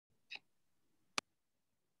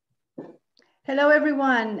Hello,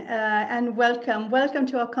 everyone, and welcome. Welcome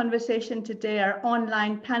to our conversation today, our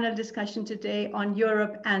online panel discussion today on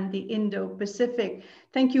Europe and the Indo-Pacific.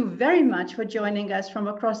 Thank you very much for joining us from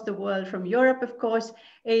across the world, from Europe, of course,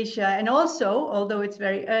 Asia, and also, although it's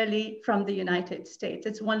very early, from the United States.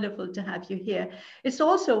 It's wonderful to have you here. It's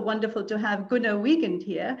also wonderful to have Gunnar Wiegand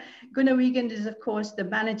here. Gunnar Wiegand is, of course, the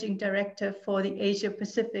Managing Director for the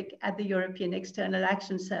Asia-Pacific at the European External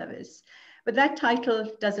Action Service. But that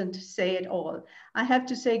title doesn't say it all. I have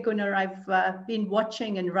to say, Gunnar, I've been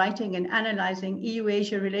watching and writing and analyzing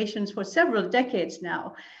EU-Asia relations for several decades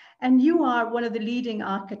now. And you are one of the leading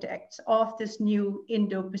architects of this new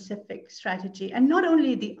Indo-Pacific strategy. And not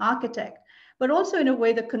only the architect, but also in a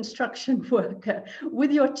way, the construction worker.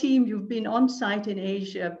 With your team, you've been on site in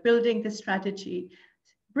Asia, building the strategy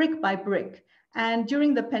brick by brick. And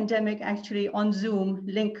during the pandemic, actually on Zoom,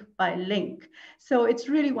 link by link. So it's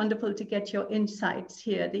really wonderful to get your insights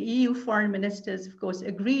here. The EU foreign ministers, of course,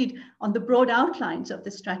 agreed on the broad outlines of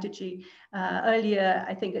the strategy earlier,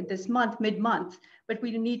 I think this month, mid-month, but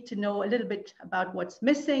we need to know a little bit about what's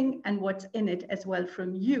missing and what's in it as well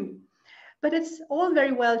from you. But it's all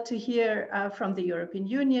very well to hear from the European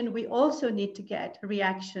Union. We also need to get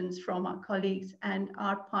reactions from our colleagues and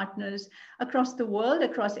our partners across the world,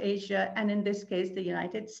 across Asia, and in this case, the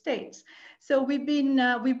United States. So we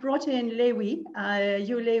brought in Hwee.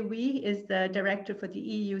 Hwee is the director for the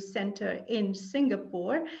EU Center in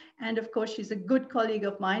Singapore. And of course, she's a good colleague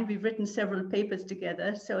of mine. We've written several papers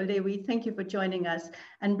together. So Hwee, thank you for joining us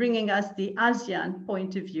and bringing us the ASEAN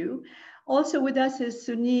point of view. Also with us is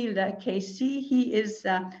Sunil KC. He is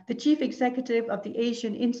the Chief Executive of the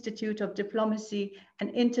Asian Institute of Diplomacy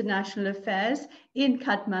and International Affairs in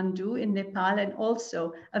Kathmandu in Nepal, and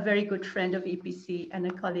also a very good friend of EPC and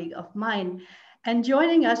a colleague of mine. And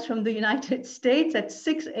joining us from the United States at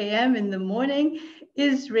 6 a.m. in the morning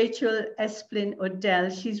is Rachel Esplin Odell.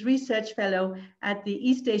 She's Research Fellow at the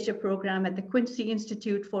East Asia Program at the Quincy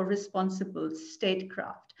Institute for Responsible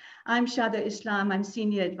Statecraft. I'm Shada Islam, I'm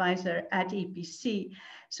Senior Advisor at EPC.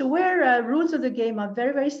 So where rules of the game are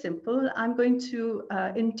very, very simple, I'm going to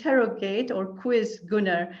interrogate or quiz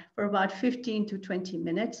Gunnar for about 15 to 20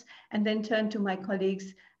 minutes, and then turn to my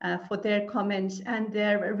colleagues for their comments and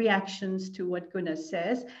their reactions to what Gunnar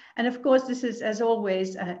says. And of course, this is, as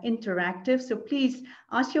always, interactive. So please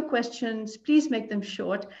ask your questions, please make them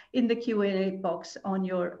short in the Q&A box on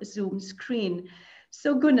your Zoom screen.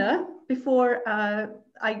 So Gunnar, before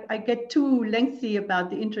I get too lengthy about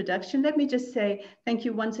the introduction, let me just say thank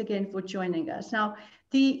you once again for joining us. Now,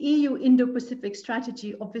 the EU Indo-Pacific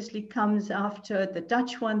strategy obviously comes after the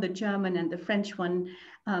Dutch one, the German and the French one.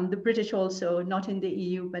 The British also not in the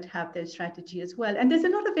EU, but have their strategy as well. And there's a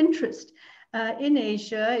lot of interest in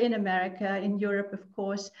Asia, in America, in Europe, of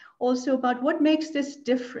course, also about what makes this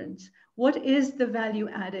different. What is the value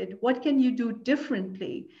added? What can you do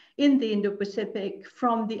differently in the Indo-Pacific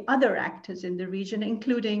from the other actors in the region,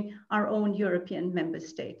 including our own European member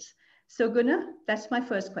states? So Gunnar, that's my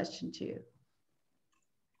first question to you.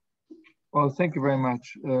 Well, thank you very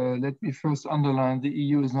much. Let me first underline the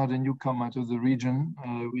EU is not a newcomer to the region.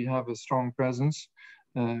 We have a strong presence.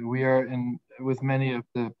 We are with many of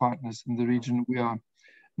the partners in the region. We are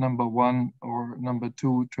number one or number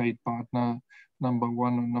two trade partner, number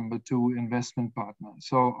one or number two investment partner.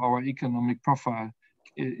 So our economic profile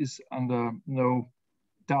is under no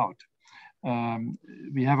doubt.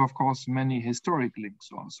 We have, of course, many historic links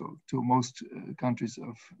also to most countries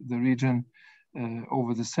of the region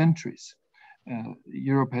over the centuries.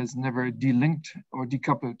 Europe has never delinked or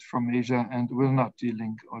decoupled from Asia and will not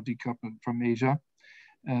delink or decouple from Asia.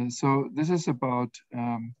 So this is about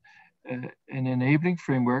an enabling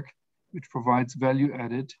framework which provides value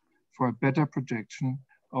added for a better projection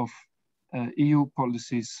of EU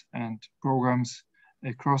policies and programs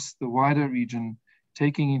across the wider region,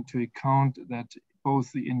 taking into account that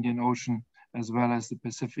both the Indian Ocean as well as the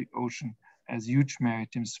Pacific Ocean as huge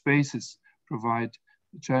maritime spaces provide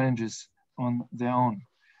challenges on their own.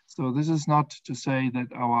 So this is not to say that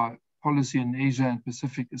our policy in Asia and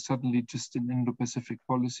Pacific is suddenly just an Indo-Pacific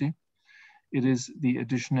policy. It is the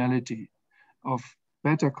additionality of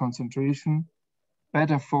better concentration,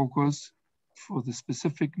 better focus for the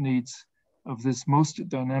specific needs of this most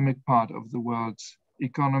dynamic part of the world's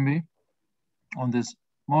economy, on this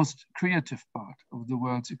most creative part of the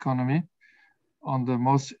world's economy, on the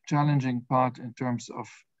most challenging part in terms of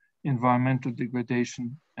environmental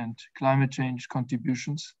degradation and climate change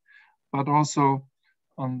contributions, but also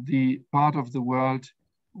on the part of the world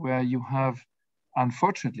where you have,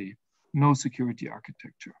 unfortunately, no security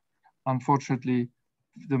architecture. Unfortunately,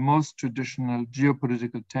 the most traditional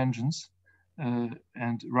geopolitical tensions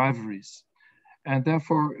and rivalries. And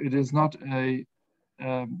therefore, it is not a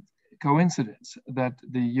coincidence that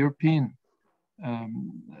the European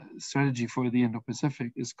strategy for the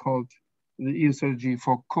Indo-Pacific is called the EU strategy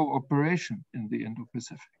for cooperation in the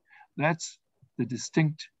Indo-Pacific. That's the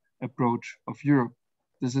distinct approach of Europe.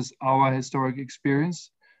 This is our historic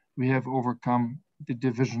experience. We have overcome the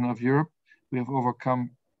division of Europe. We have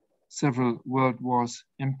overcome several world wars'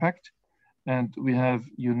 impact, and we have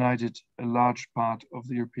united a large part of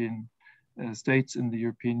the European states in the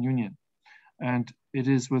European Union. And it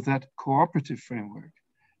is with that cooperative framework,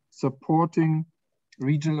 supporting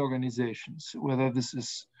regional organizations, whether this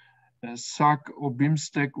is SAARC or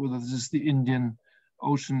BIMSTEC, whether this is the Indian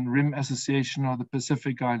Ocean Rim Association or the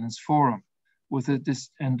Pacific Islands Forum.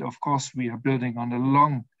 And of course, we are building on a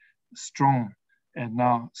long, strong, and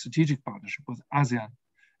now strategic partnership with ASEAN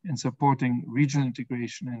in supporting regional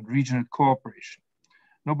integration and regional cooperation.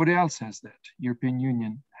 Nobody else has that. European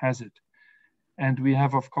Union has it. And we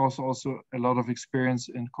have, of course, also a lot of experience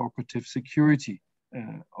in cooperative security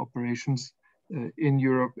operations in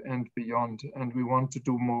Europe and beyond, and we want to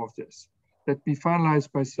do more of this. Let me finalize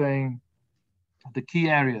by saying the key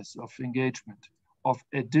areas of engagement, of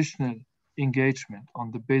additional engagement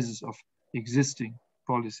on the basis of existing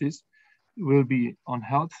policies, will be on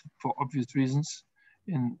health for obvious reasons.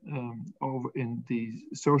 In the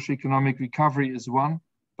socio-economic recovery is one,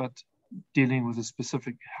 but dealing with the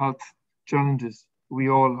specific health challenges we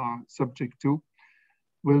all are subject to,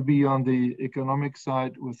 will be on the economic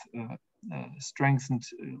side with strengthened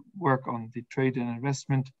work on the trade and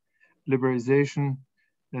investment liberalization,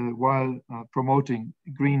 while promoting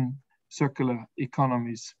green circular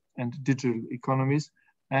economies and digital economies,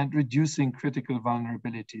 and reducing critical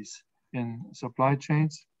vulnerabilities in supply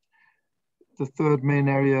chains. The third main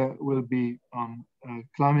area will be on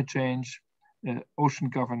climate change, ocean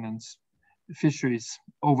governance, fisheries,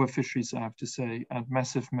 overfisheries, I have to say, and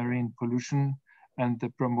massive marine pollution, and the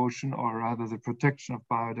promotion, or rather the protection of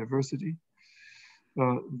biodiversity.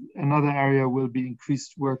 Another area will be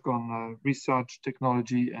increased work on research,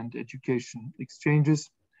 technology, and education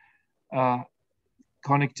exchanges.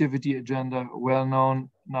 Connectivity agenda, well known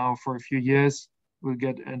now for a few years, will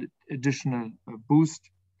get an additional boost.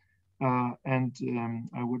 And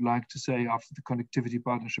I would like to say, after the connectivity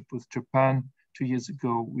partnership with Japan 2 years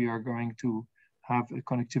ago, we are going to have a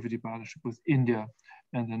connectivity partnership with India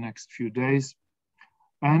in the next few days.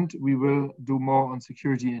 And we will do more on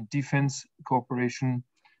security and defense cooperation,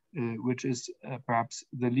 which is perhaps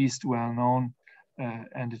the least well known,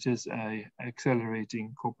 and it is an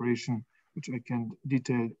accelerating cooperation, which I can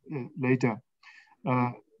detail later.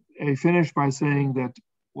 I finish by saying that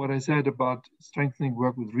what I said about strengthening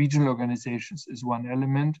work with regional organizations is one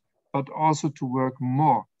element, but also to work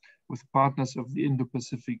more with partners of the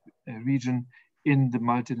Indo-Pacific region in the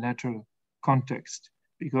multilateral context,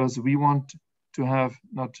 because we want to have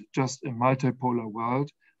not just a multipolar world,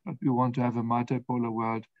 but we want to have a multipolar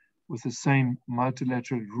world with the same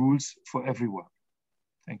multilateral rules for everyone.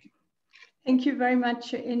 Thank you. Thank you very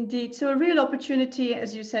much indeed. So a real opportunity,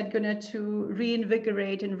 as you said, Gunnar, to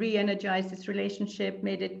reinvigorate and re-energize this relationship,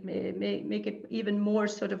 make it even more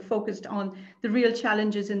sort of focused on the real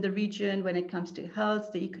challenges in the region when it comes to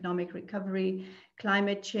health, the economic recovery,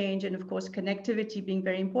 climate change, and of course, connectivity being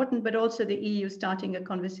very important, but also the EU starting a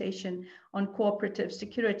conversation on cooperative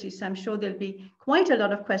security. So I'm sure there'll be quite a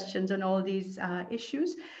lot of questions on all these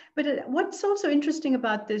issues. But what's also interesting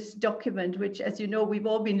about this document, which, as you know, we've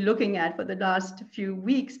all been looking at for the last few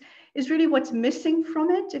weeks, is really what's missing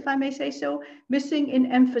from it, if I may say so, missing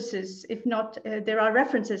in emphasis, if not, there are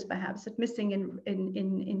references perhaps, but missing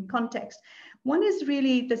in context. One is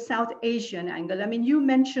really the South Asian angle. I mean, you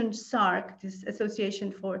mentioned SAARC, this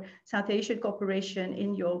Association for South Asian Cooperation,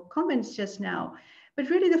 in your comments just now. But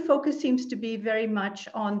really the focus seems to be very much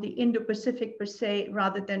on the Indo-Pacific per se,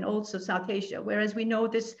 rather than also South Asia, whereas we know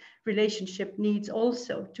this relationship needs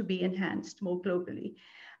also to be enhanced more globally.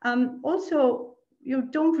 Also, you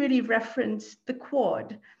don't really reference the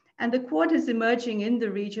Quad, and the Quad is emerging in the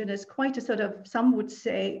region as quite a sort of, some would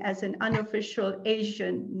say, as an unofficial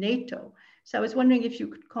Asian NATO. So I was wondering if you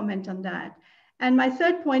could comment on that. And my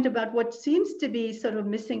third point about what seems to be sort of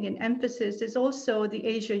missing in emphasis is also the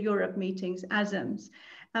Asia-Europe meetings, ASEMs,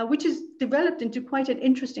 which is developed into quite an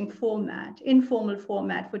interesting format, informal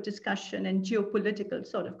format for discussion and geopolitical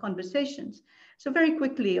sort of conversations. So very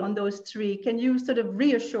quickly on those three, can you sort of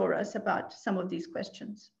reassure us about some of these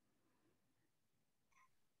questions?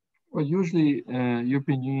 Well, usually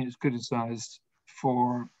European Union is criticized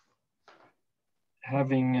for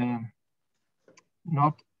having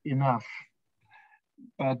not enough,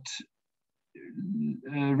 but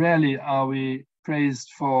rarely are we praised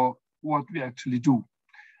for what we actually do.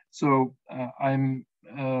 So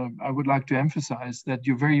I would like to emphasize that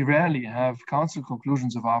you very rarely have council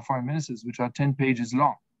conclusions of our foreign ministers, which are 10 pages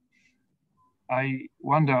long. I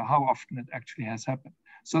wonder how often it actually has happened.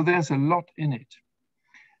 So there's a lot in it.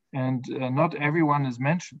 And not everyone is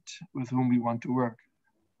mentioned with whom we want to work,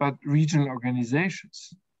 but regional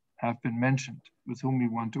organizations have been mentioned with whom we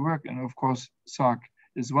want to work. And of course, SAARC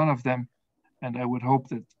is one of them. And I would hope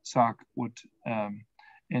that SAARC would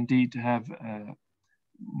indeed have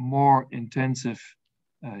more intensive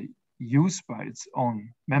use by its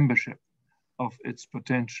own membership of its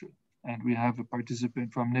potential. And we have a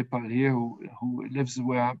participant from Nepal here who lives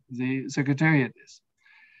where the secretariat is.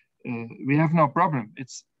 We have no problem.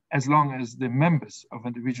 It's as long as the members of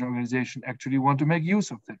a regional organization actually want to make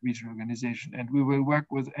use of that regional organization. And we will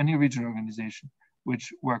work with any regional organization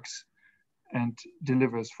which works and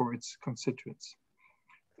delivers for its constituents.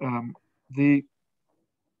 The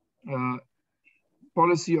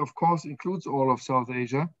policy, of course, includes all of South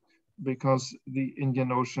Asia because the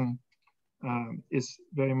Indian Ocean is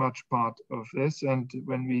very much part of this. And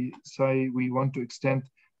when we say we want to extend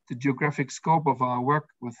the geographic scope of our work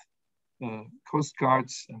with coast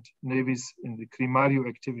guards and navies in the Krimario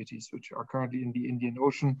activities, which are currently in the Indian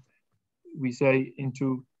Ocean, we say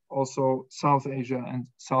into also South Asia and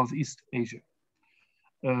Southeast Asia,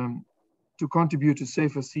 to contribute to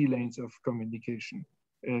safer sea lanes of communication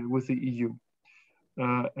with the EU.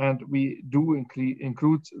 And we do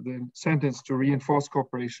include the sentence to reinforce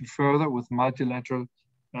cooperation further with multilateral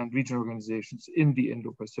and regional organizations in the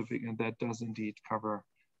Indo-Pacific, and that does indeed cover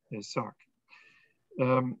SAARC.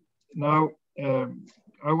 Now,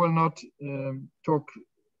 I will not talk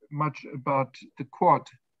much about the Quad.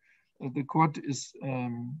 The Quad is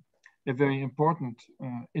a very important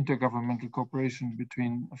intergovernmental cooperation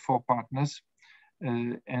between 4 partners.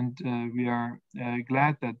 And we are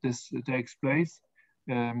glad that this takes place,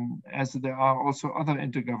 as there are also other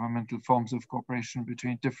intergovernmental forms of cooperation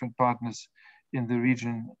between different partners in the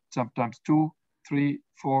region, sometimes 2, 3,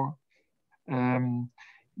 4.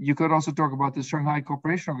 You could also talk about the Shanghai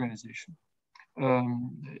Cooperation Organization,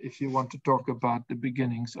 if you want to talk about the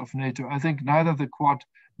beginnings of NATO. I think neither the Quad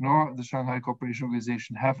nor the Shanghai Cooperation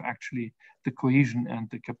Organization have actually the cohesion and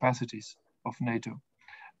the capacities of NATO,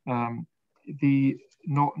 nor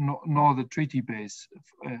the treaty base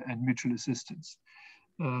and mutual assistance.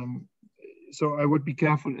 So I would be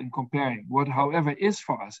careful in comparing. What, however, is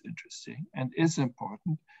for us interesting and is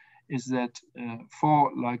important is that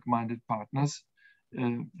 4 like-minded partners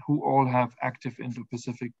who all have active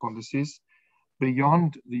Indo-Pacific policies,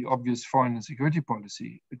 beyond the obvious foreign and security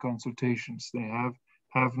policy, the consultations they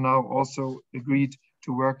have now also agreed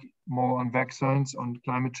to work more on vaccines, on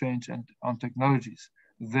climate change, and on technologies.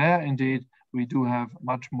 There, indeed, we do have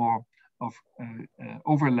much more of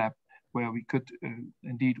overlap where we could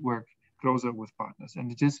indeed work closer with partners.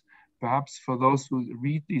 And it is perhaps for those who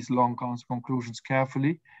read these long conclusions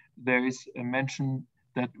carefully, there is a mention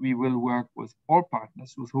that we will work with all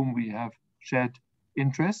partners with whom we have shared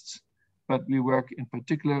interests, but we work in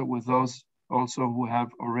particular with those also who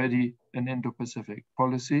have already an Indo-Pacific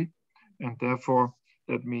policy. And therefore,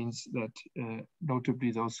 that means that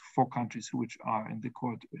notably those 4 countries which are in the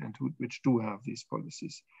Quad and which do have these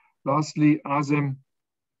policies. Lastly, ASEM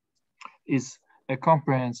is a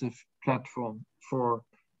comprehensive platform for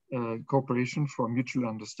cooperation, for mutual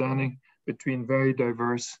understanding between very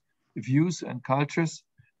diverse views and cultures.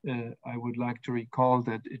 I would like to recall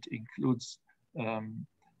that it includes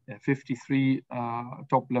 53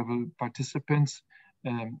 top-level participants,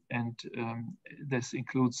 and this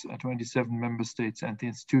includes 27 member states and the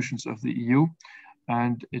institutions of the EU,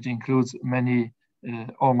 and it includes many,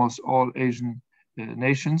 almost all Asian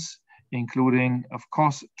nations, including, of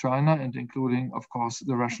course, China, and including, of course,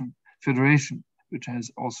 the Russian Federation, which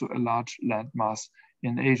has also a large landmass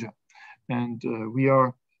in Asia. And we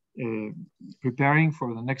are preparing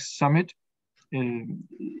for the next summit in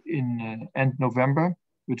end November,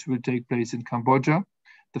 which will take place in Cambodia.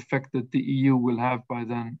 The fact that the EU will have by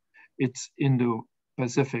then its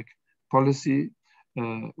Indo-Pacific policy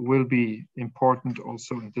will be important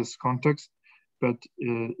also in this context. But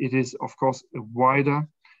it is, of course, a wider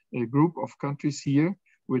group of countries here,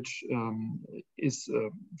 which is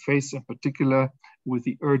faced in particular with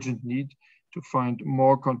the urgent need to find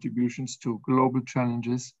more contributions to global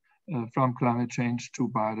challenges from climate change to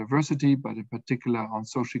biodiversity, but in particular on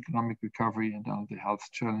socio-economic recovery and on the health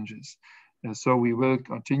challenges. So we will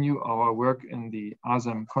continue our work in the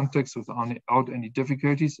ASEM context without any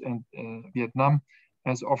difficulties, and Vietnam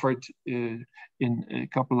has offered in a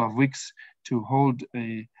couple of weeks to hold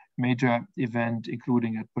a major event,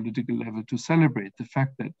 including at political level, to celebrate the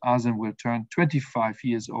fact that ASEAN will turn 25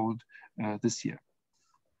 years old this year.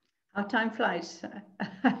 How time flies.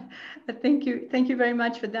 Thank you very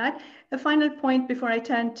much for that. A final point before I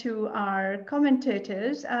turn to our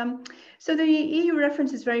commentators. So the EU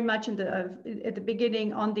references very much at the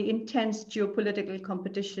beginning on the intense geopolitical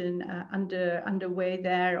competition underway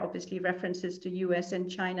there. Obviously, references to US and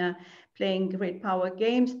China playing great power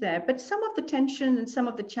games there. But some of the tensions and some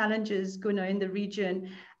of the challenges, Gunnar, in the region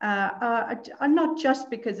are not just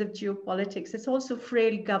because of geopolitics. It's also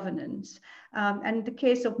frail governance. And the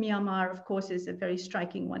case of Myanmar, of course, is a very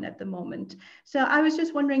striking one at the moment. So I was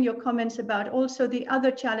just wondering your comments about also the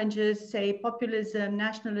other challenges, say populism,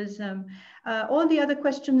 nationalism, all the other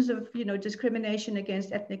questions of discrimination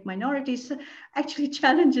against ethnic minorities, actually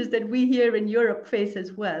challenges that we here in Europe face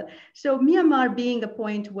as well. So Myanmar being a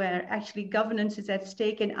point where actually governance is at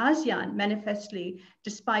stake in ASEAN manifestly,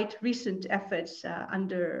 despite recent efforts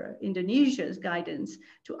under Indonesia's guidance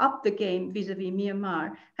to up the game vis-a-vis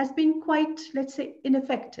Myanmar, has been quite, let's say,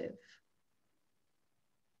 ineffective.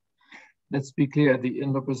 Let's be clear, the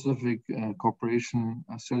Indo-Pacific cooperation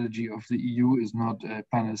strategy of the EU is not a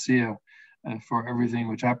panacea for everything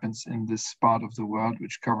which happens in this part of the world,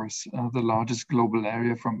 which covers the largest global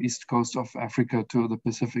area from east coast of Africa to the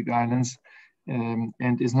Pacific Islands,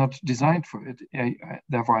 and is not designed for it.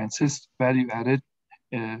 Therefore, I insist, value added,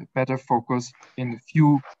 better focus in a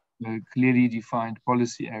few clearly defined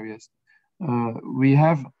policy areas.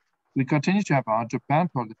 We continue to have our Japan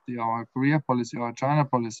policy, our Korea policy, our China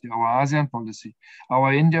policy, our ASEAN policy,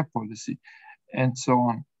 our India policy, and so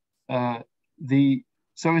on.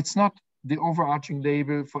 So it's not the overarching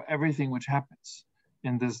label for everything which happens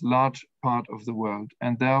in this large part of the world.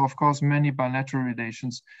 And there are, of course, many bilateral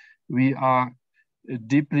relations. We are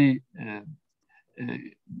deeply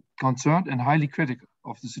concerned and highly critical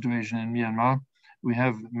of the situation in Myanmar. We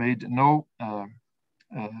have made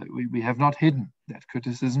we have not hidden that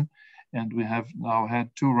criticism, and we have now had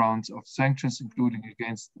 2 rounds of sanctions, including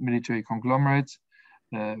against military conglomerates.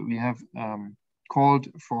 We have called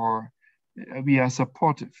for, we are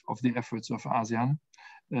supportive of the efforts of ASEAN.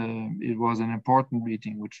 It was an important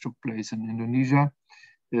meeting which took place in Indonesia.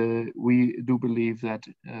 We do believe that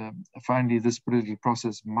finally this political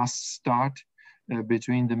process must start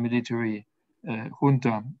between the military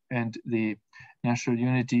junta and the national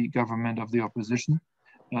unity government of the opposition.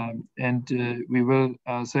 And we will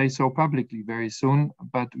say so publicly very soon,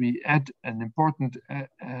 but we add an important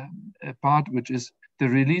part, which is the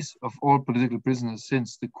release of all political prisoners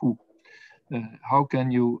since the coup. How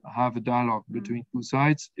can you have a dialogue between 2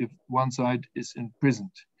 sides if one side is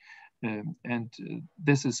imprisoned?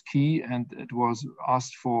 This is key, and it was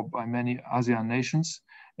asked for by many ASEAN nations,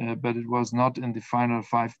 but it was not in the final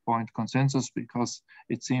 5-point consensus because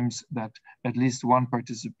it seems that at least one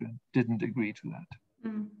participant didn't agree to that.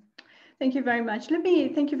 Thank you very much.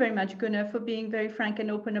 Thank you very much, Gunnar, for being very frank and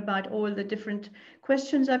open about all the different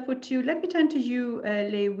questions I put to you. Let me turn to you,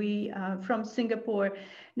 Hwee, from Singapore.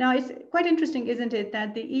 Now, it's quite interesting, isn't it,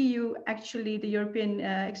 that the EU, actually, the European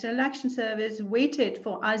External Action Service, waited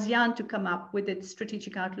for ASEAN to come up with its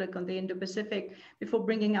strategic outlook on the Indo-Pacific before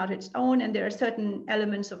bringing out its own. And there are certain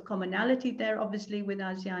elements of commonality there, obviously, with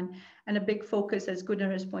ASEAN, and a big focus, as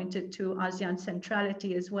Gunnar has pointed to, ASEAN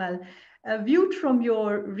centrality as well. Viewed from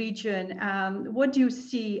your region, what do you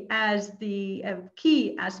see as the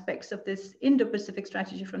key aspects of this Indo-Pacific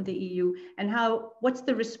strategy from the EU, and what's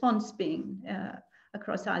the response being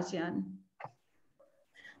across ASEAN?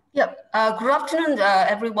 Yeah, good afternoon,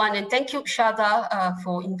 everyone, and thank you, Shada,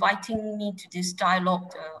 for inviting me to this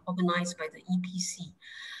dialogue organized by the EPC.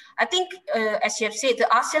 I think, as you have said, the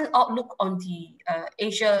ASEAN outlook on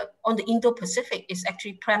the Indo-Pacific is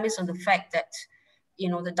actually premised on the fact that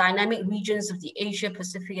the dynamic regions of the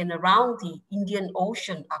Asia-Pacific and around the Indian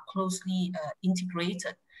Ocean are closely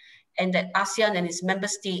integrated, and that ASEAN and its member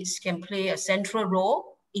states can play a central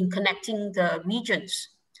role in connecting the regions.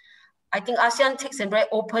 I think ASEAN takes a very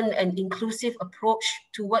open and inclusive approach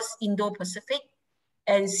towards Indo-Pacific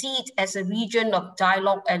and see it as a region of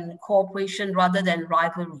dialogue and cooperation rather than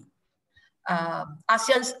rivalry.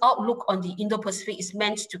 ASEAN's outlook on the Indo-Pacific is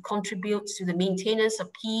meant to contribute to the maintenance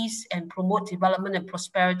of peace and promote development and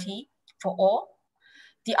prosperity for all.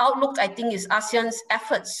 The outlook, I think, is ASEAN's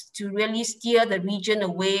efforts to really steer the region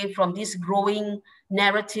away from this growing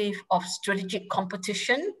narrative of strategic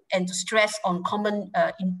competition and to stress on common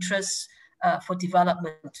interests for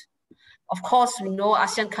development. Of course, we know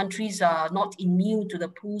ASEAN countries are not immune to the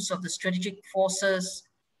pulls of the strategic forces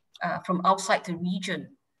from outside the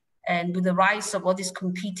region. And with the rise of all these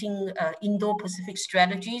competing Indo-Pacific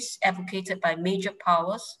strategies advocated by major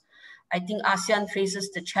powers, I think ASEAN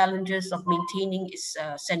faces the challenges of maintaining its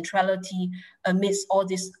centrality amidst all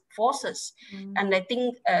these forces. And I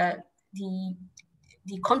think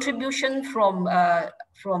the contribution from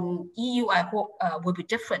EU, I hope, will be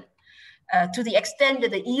different. To the extent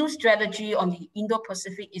that the EU strategy on the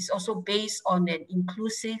Indo-Pacific is also based on an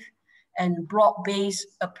inclusive and broad-based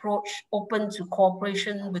approach open to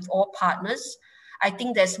cooperation with all partners, I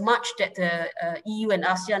think there's much that the EU and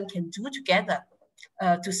ASEAN can do together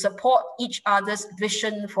to support each other's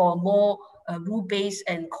vision for a more rule-based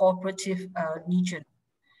and cooperative region.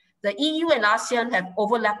 The EU and ASEAN have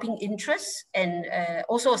overlapping interests and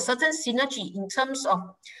also a certain synergy in terms of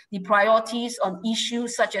the priorities on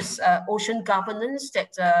issues such as ocean governance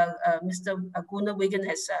that Mr. Gunnar Wiegand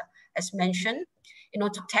has mentioned,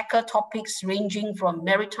 to tackle topics ranging from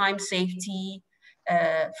maritime safety,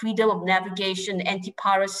 freedom of navigation,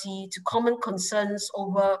 anti-piracy, to common concerns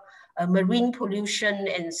over marine pollution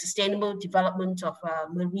and sustainable development of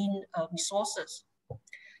marine resources.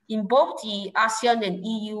 In both the ASEAN and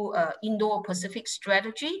EU Indo-Pacific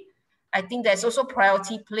strategy, I think there's also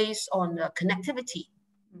priority placed on connectivity.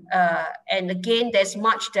 And again, there's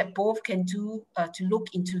much that both can do to look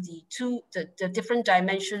into the different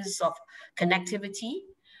dimensions of connectivity.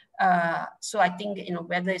 So I think,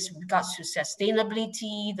 whether it's regards to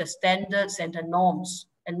sustainability, the standards and the norms,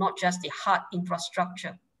 and not just the hard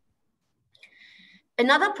infrastructure.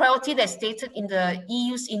 Another priority that's stated in the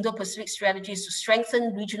EU's Indo-Pacific strategy is to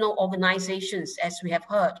strengthen regional organizations, as we have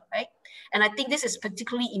heard, right? And I think this is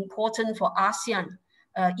particularly important for ASEAN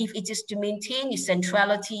if it is to maintain its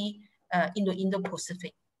centrality in the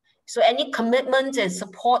Indo-Pacific. So any commitment and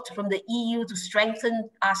support from the EU to strengthen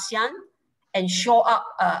ASEAN and shore up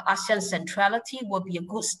ASEAN centrality will be a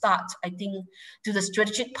good start, I think, to the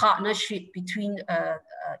strategic partnership between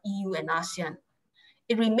EU and ASEAN.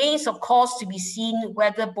 It remains, of course, to be seen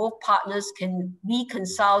whether both partners can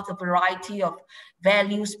reconcile the variety of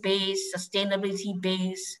values-based,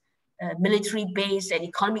 sustainability-based, military-based, and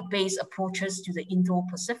economic-based approaches to the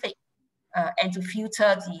Indo-Pacific, and to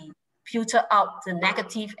filter out the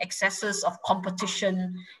negative excesses of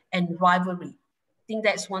competition and rivalry. I think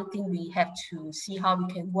that's one thing we have to see how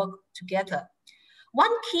we can work together.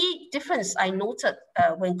 One key difference I noted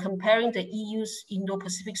when comparing the EU's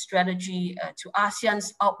Indo-Pacific strategy to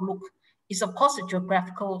ASEAN's outlook is, of course, the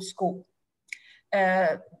geographical scope.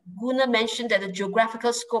 Gunnar mentioned that the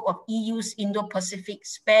geographical scope of EU's Indo-Pacific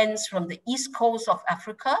spans from the east coast of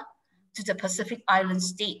Africa to the Pacific Island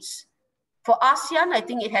states. For ASEAN, I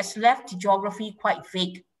think it has left the geography quite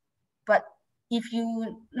vague. But if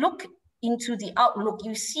you look into the outlook,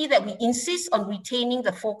 you see that we insist on retaining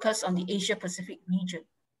the focus on the Asia-Pacific region.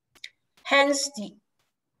 Hence,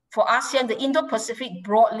 for ASEAN, the Indo-Pacific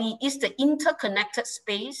broadly is the interconnected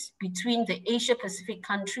space between the Asia-Pacific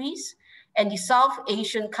countries and the South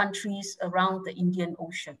Asian countries around the Indian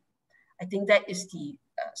Ocean. I think that is the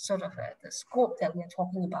the scope that we're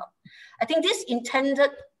talking about. I think this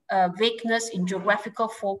intended vagueness in geographical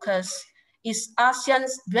focus is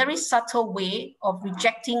ASEAN's very subtle way of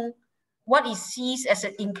rejecting what it sees as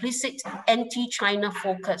an implicit anti-China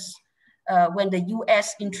focus when the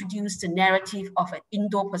US introduced the narrative of an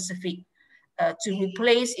Indo-Pacific to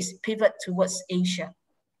replace its pivot towards Asia.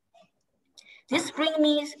 This brings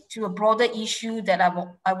me to a broader issue that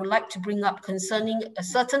I would like to bring up concerning a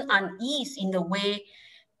certain unease in the way,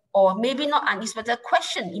 or maybe not unease, but a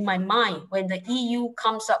question in my mind when the EU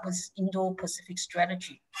comes up with Indo-Pacific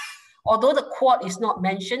strategy. Although the Quad is not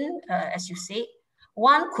mentioned, as you say,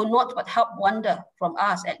 one could not but help wonder, from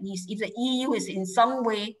us at least, if the EU is in some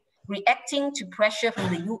way reacting to pressure from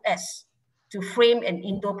the US to frame an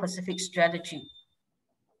Indo-Pacific strategy.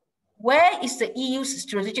 Where is the EU's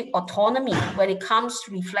strategic autonomy when it comes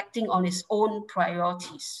to reflecting on its own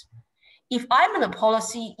priorities? If I'm a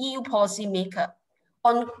EU policymaker,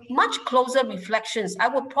 on much closer reflections, I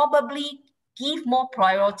would probably give more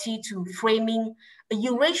priority to framing a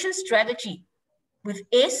Eurasian strategy with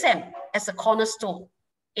ASEM as a cornerstone,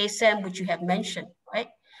 ASEM, which you have mentioned, right?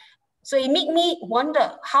 So it made me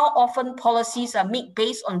wonder how often policies are made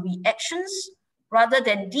based on reactions rather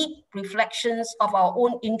than deep reflections of our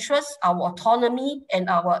own interests, our autonomy, and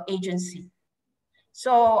our agency.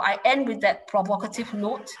 So I end with that provocative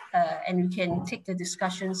note, and we can take the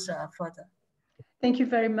discussions further. Thank you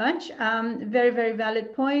very much. Very, very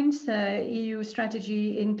valid points. EU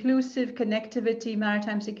strategy, inclusive connectivity,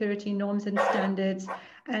 maritime security norms and standards,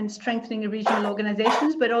 and strengthening regional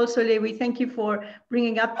organizations. But also, Hwee, thank you for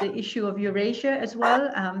bringing up the issue of Eurasia as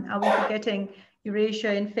well. Are we forgetting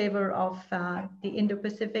Eurasia in favor of the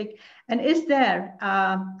Indo-Pacific? And is there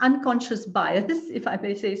unconscious bias, if I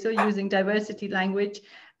may say so, using diversity language,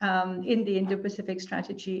 in the Indo-Pacific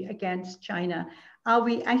strategy against China? Are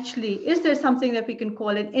we actually, is there something that we can call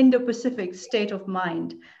an Indo-Pacific state of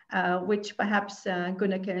mind, which perhaps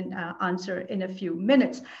Gunnar can answer in a few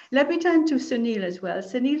minutes? Let me turn to Sunil as well.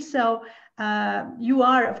 Sunil, so you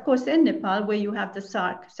are, of course, in Nepal, where you have the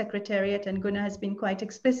SAARC Secretariat, and Gunnar has been quite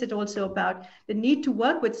explicit also about the need to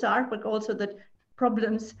work with SAARC, but also the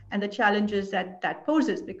problems and the challenges that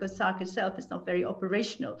poses, because SAARC itself is not very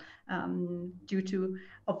operational due to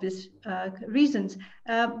obvious reasons.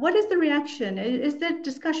 What is the reaction? Is there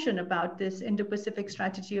discussion about this Indo-Pacific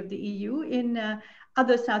strategy of the EU in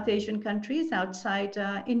other South Asian countries outside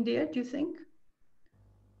India, do you think?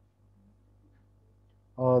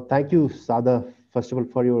 Thank you, Shada, first of all,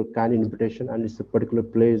 for your kind invitation. And it's a particular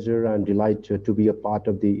pleasure and delight to be a part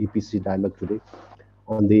of the EPC dialogue today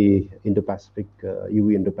on the Indo-Pacific,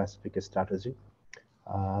 EU Indo-Pacific strategy.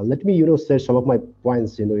 Let me, say some of my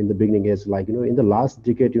points, in the beginning is like, in the last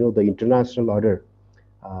decade, the international order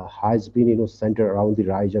has been, centered around the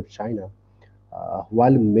rise of China.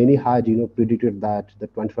 While many had, predicted that the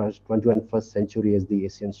 21st century is the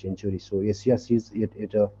Asian century. So Asia sees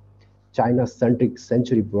it a China-centric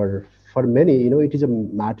century, but for many, it is a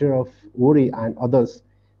matter of worry, and others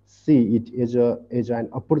see it as an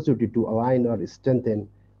opportunity to align or strengthen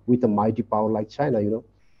with a mighty power like China.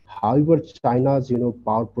 However, China's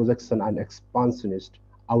power projection and expansionist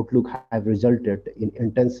outlook have resulted in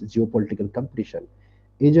intense geopolitical competition.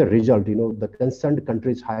 As a result, the concerned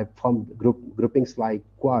countries have formed groupings like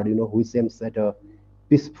Quad, which aims at a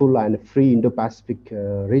peaceful and free Indo-Pacific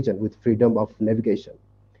region with freedom of navigation.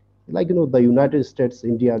 Like, the United States,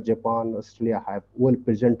 India, Japan, Australia have well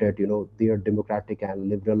presented, their democratic and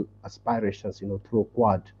liberal aspirations, through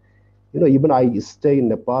Quad. Even I stay in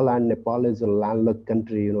Nepal, and Nepal is a landlocked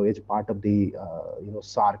country, as part of the,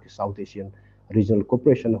 SAARC, South Asian Regional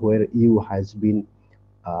Cooperation, where EU has been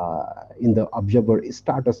in the observer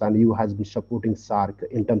status, and EU has been supporting SAARC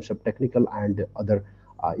in terms of technical and other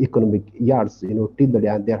economic yards, till the day,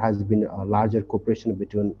 and there has been a larger cooperation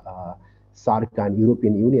between SAARC and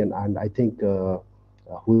European Union, and I think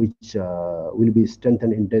which will be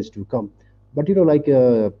strengthened in days to come. But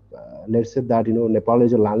let's say that Nepal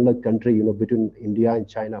is a landlocked country, between India and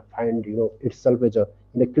China, find itself as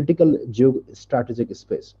in a critical geostrategic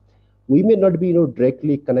space. We may not be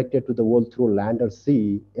directly connected to the world through land or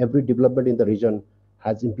sea. Every development in the region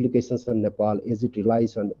has implications on Nepal as it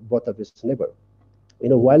relies on both of its neighbors.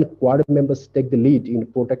 While Quad members take the lead in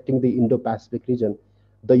protecting the Indo-Pacific region,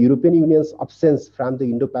 the European Union's absence from the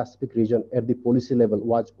Indo-Pacific region at the policy level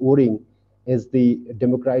was worrying, as the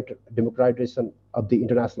democratization of the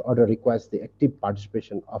international order requires the active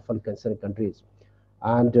participation of all concerned countries.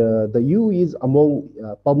 And the EU is among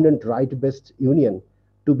permanent right-based union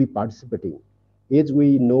to be participating. As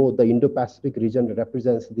we know, the Indo-Pacific region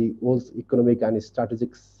represents the world's economic and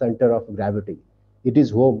strategic center of gravity. It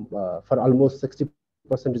is home for almost 60%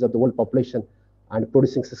 of the world population, and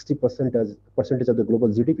producing 60% of the global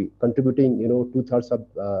GDP, contributing 2/3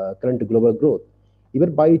 of current global growth.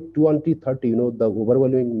 Even by 2030, the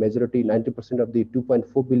overwhelming majority, 90% of the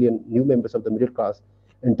 2.4 billion new members of the middle class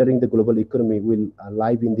entering the global economy will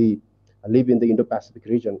live in the Indo-Pacific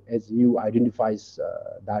region, as EU identifies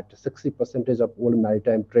that 60% of world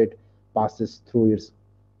maritime trade passes through its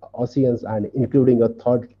oceans, and including a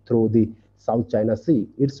third through the South China Sea.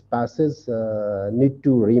 Its passes need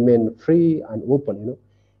to remain free and open.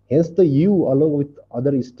 Hence, the EU, along with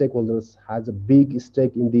other stakeholders, has a big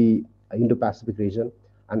stake in the Indo-Pacific region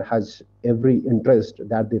and has every interest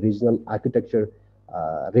that the regional architecture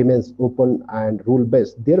remains open and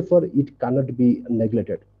rule-based. Therefore, it cannot be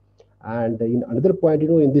neglected. And in another point,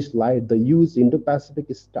 in this slide, the EU's Indo-Pacific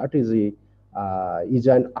strategy is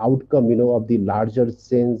an outcome, of the larger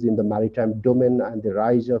change in the maritime domain and the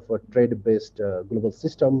rise of a trade-based global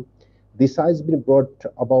system. This has been brought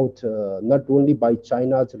about not only by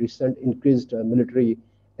China's recent increased military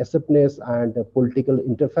assertiveness and political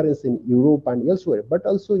interference in Europe and elsewhere, but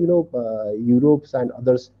also, Europe's and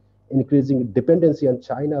others' increasing dependency on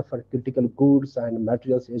China for critical goods and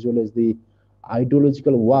materials, as well as the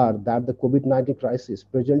ideological war that the COVID-19 crisis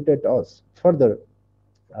presented us. Further,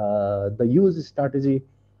 the EU's strategy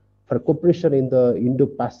for cooperation in the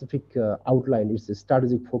Indo-Pacific outline is a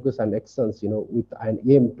strategic focus and actions, with an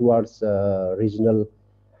aim towards regional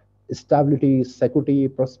stability, security,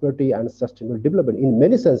 prosperity, and sustainable development. In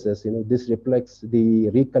many senses, this reflects the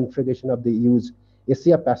reconfiguration of the EU's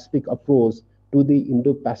Asia-Pacific approach to the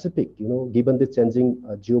Indo-Pacific, given the changing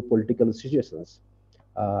geopolitical situations.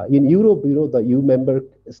 In Europe, the EU member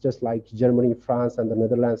states like Germany, France, and the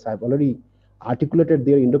Netherlands have already articulated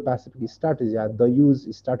their Indo-Pacific strategy, and the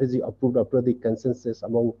EU's strategy approved after the consensus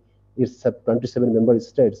among its 27 member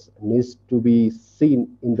states needs to be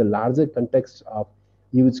seen in the larger context of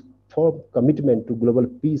EU's firm commitment to global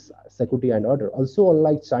peace, security, and order. Also,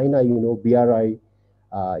 unlike China, BRI,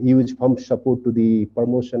 EU's firm support to the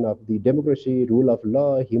promotion of the democracy, rule of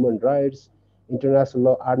law, human rights, international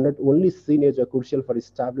law are not only seen as a crucial for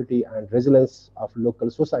stability and resilience of local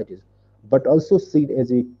societies, but also seen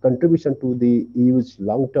as a contribution to the EU's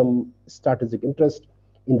long-term strategic interest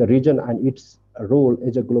in the region and its role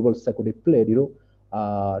as a global security player.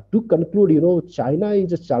 To conclude, China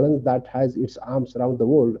is a challenge that has its arms around the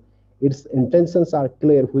world. Its intentions are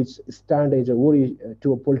clear, which stand as a worry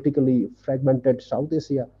to a politically fragmented South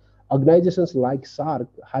Asia. Organizations like SAARC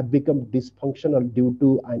have become dysfunctional due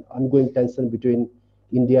to an ongoing tension between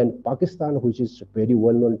India and Pakistan, which is very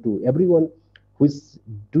well known to everyone, which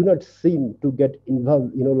do not seem to get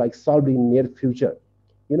involved, like solved in near future.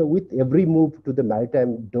 With every move to the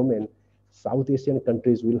maritime domain, South Asian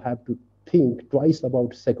countries will have to think twice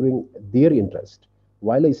about securing their interest.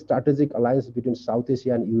 While a strategic alliance between South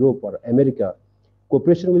Asia and Europe or America,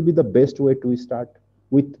 cooperation will be the best way to start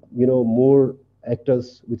with, more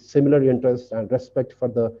actors with similar interests and respect for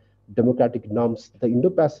the democratic norms. The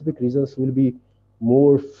Indo-Pacific regions will be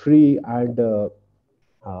more free and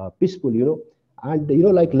peaceful,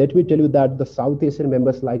 And, like, let me tell you that the South Asian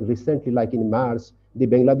members, like recently, like in March, the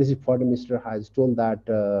Bangladeshi foreign minister has told that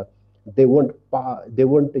they won't,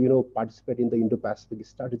 participate in the Indo-Pacific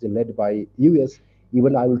strategy led by US.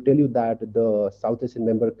 Even I will tell you that the South Asian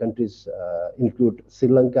member countries include Sri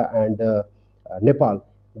Lanka and Nepal.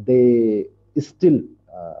 They still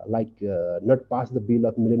not pass the bill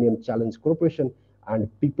of Millennium Challenge Corporation, and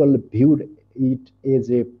people viewed it as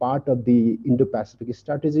a part of the Indo-Pacific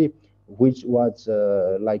strategy, which was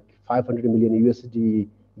like 500 million USD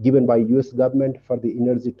given by US government for the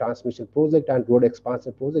energy transmission project and road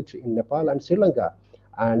expansion project in Nepal and Sri Lanka.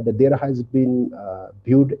 And there has been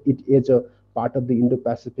viewed it as a part of the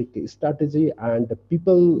Indo-Pacific strategy, and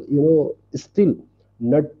people, still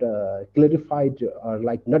not clarified or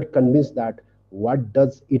like not convinced that what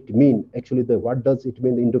does it mean, actually what does it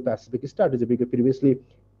mean the Indo-Pacific strategy, because previously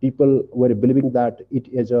people were believing that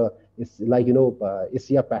it's like,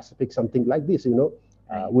 Asia Pacific, something like this,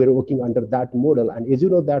 we're working under that model. And as you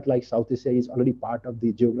know that like South Asia is already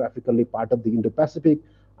geographically part of the Indo-Pacific,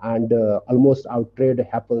 and almost our trade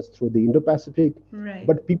happens through the Indo-Pacific. Right.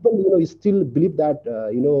 But people, still believe that,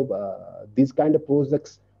 these kind of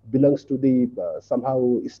projects belongs to the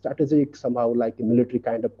somehow strategic, somehow like a military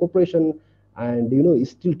kind of cooperation. And,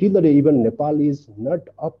 still till the day, even Nepal is not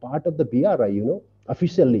a part of the BRI,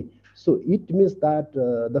 officially. So it means that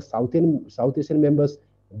the South Asian members,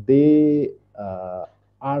 they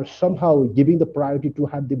are somehow giving the priority to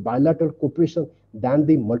have the bilateral cooperation than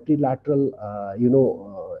the multilateral,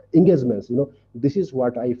 engagements. This is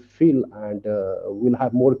what I feel, and we'll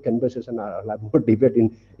have more conversation. I'll have more debate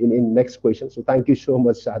in next question. So thank you so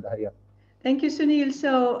much, Shada. Yeah. Thank you, Sunil.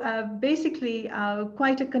 So basically,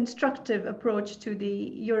 quite a constructive approach to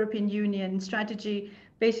the European Union strategy,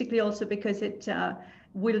 basically also because it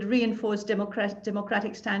will reinforce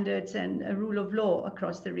democratic standards and a rule of law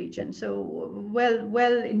across the region. So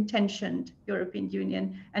well-intentioned European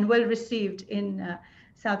Union and well received in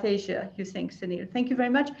South Asia, you think, Sunil. Thank you very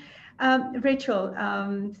much. Rachel,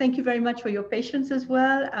 thank you very much for your patience as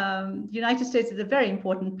well. United States is a very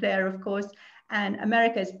important player, of course, and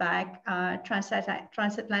America is back.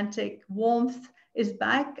 Transatlantic warmth is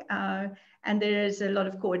back, and there is a lot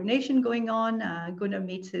of coordination going on. Gunnar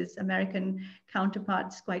meets his American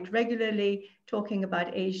counterparts quite regularly, talking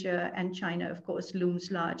about Asia, and China, of course,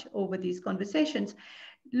 looms large over these conversations.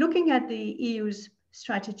 Looking at the EU's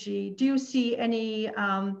strategy, do you see any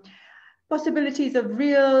possibilities of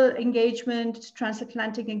real engagement,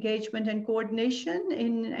 transatlantic engagement and coordination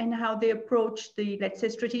in how they approach the, let's say,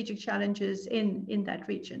 strategic challenges in that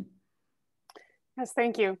region? Yes,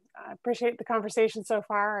 thank you. I appreciate the conversation so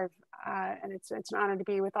far, and it's an honor to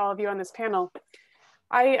be with all of you on this panel.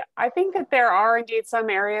 I think that there are indeed some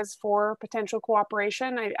areas for potential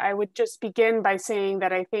cooperation. I would just begin by saying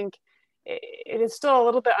that I think it is still a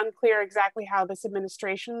little bit unclear exactly how this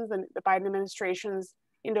administration's, the Biden administration's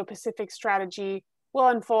Indo-Pacific strategy will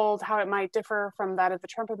unfold, how it might differ from that of the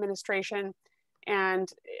Trump administration,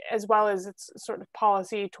 and as well as its sort of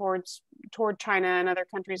policy toward China and other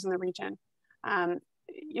countries in the region.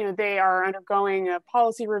 They are undergoing a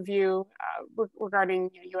policy review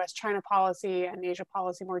regarding U.S.-China policy and Asia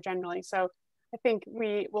policy more generally. So I think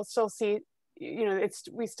we will still see,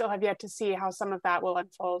 we still have yet to see how some of that will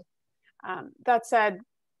unfold. That said,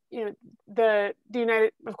 the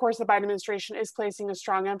Biden administration is placing a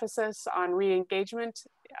strong emphasis on re-engagement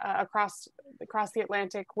across the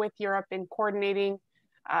Atlantic with Europe in coordinating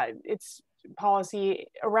its policy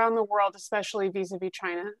around the world, especially vis-a-vis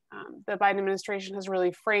China. The Biden administration has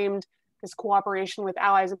really framed this cooperation with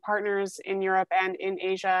allies and partners in Europe and in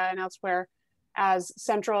Asia and elsewhere as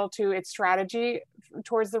central to its strategy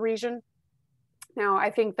towards the region. Now,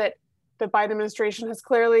 I think that the Biden administration has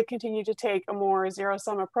clearly continued to take a more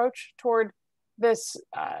zero-sum approach toward this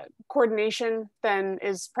coordination than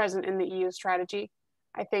is present in the EU strategy.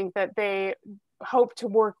 I think that they hope to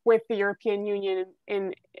work with the European Union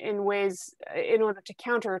in ways in order to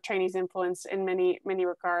counter Chinese influence in many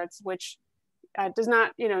regards, which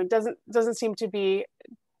doesn't seem to be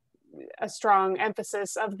a strong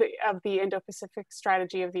emphasis of the Indo-Pacific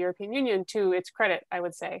strategy of the European Union, to its credit, I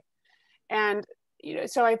would say. And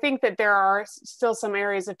so I think that there are still some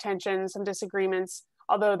areas of tension, some disagreements,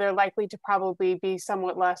 although they're likely to probably be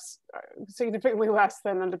somewhat less, significantly less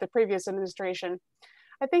than under the previous administration.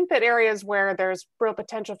 I think that areas where there's real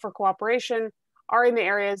potential for cooperation are in the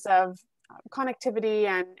areas of connectivity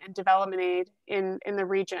and development aid in the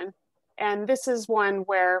region. And this is one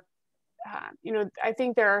where, I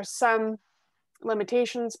think there are some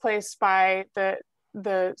limitations placed by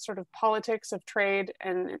the sort of politics of trade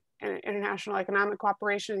and international economic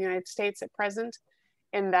cooperation in the United States at present,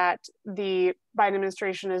 in that the Biden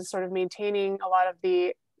administration is sort of maintaining a lot of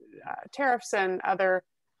the tariffs and other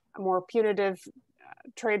more punitive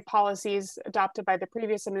trade policies adopted by the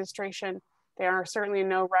previous administration. There are certainly in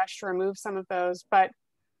no rush to remove some of those, but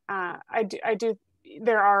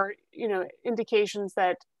there are indications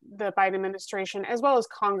that the Biden administration, as well as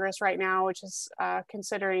Congress right now, which is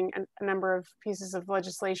considering a number of pieces of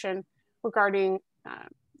legislation regarding,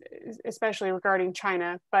 especially regarding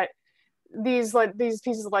China, but these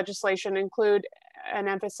pieces of legislation include an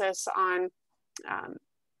emphasis on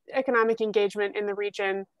economic engagement in the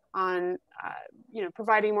region, on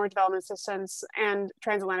providing more development assistance and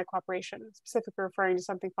transatlantic cooperation, specifically referring to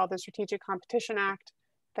something called the Strategic Competition Act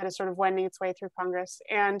that is sort of wending its way through Congress.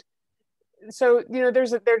 And so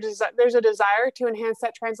there's a desire to enhance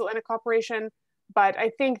that transatlantic cooperation, but I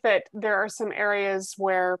think that there are some areas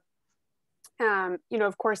where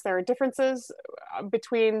of course there are differences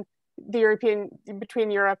between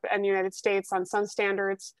Europe and the United States on some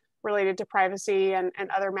standards related to privacy and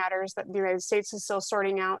other matters that the United States is still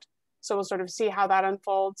sorting out. So we'll sort of see how that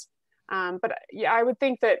unfolds. But yeah, I would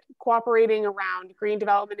think that cooperating around green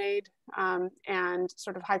development aid and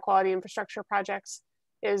sort of high quality infrastructure projects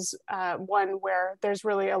is one where there's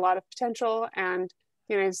really a lot of potential, and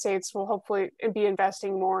the United States will hopefully be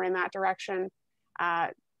investing more in that direction.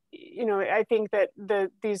 I think that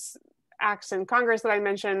these acts in Congress that I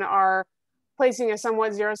mentioned are placing a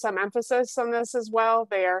somewhat zero-sum emphasis on this as well.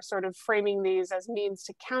 They are sort of framing these as means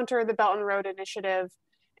to counter the Belt and Road Initiative,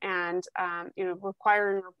 and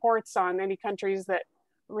requiring reports on any countries that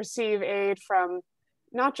receive aid from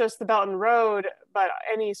not just the Belt and Road, but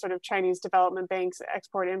any sort of Chinese Development Bank's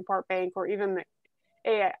Export-Import Bank, or even the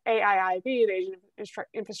AIIB, the Asian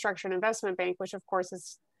Infrastructure and Investment Bank, which of course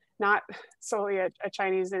is not solely a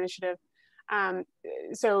Chinese initiative.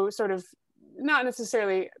 So sort of not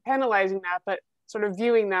necessarily penalizing that, but sort of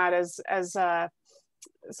viewing that as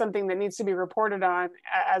something that needs to be reported on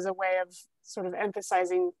as a way of sort of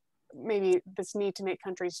emphasizing maybe this need to make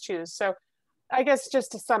countries choose. So I guess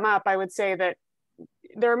just to sum up, I would say that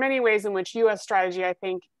there are many ways in which US strategy, I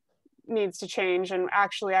think, needs to change. And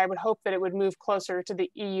actually, I would hope that it would move closer to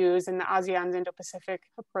the EU's and the ASEAN's Indo-Pacific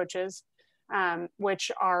approaches,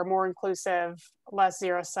 which are more inclusive, less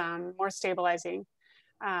zero-sum, more stabilizing.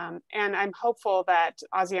 And I'm hopeful that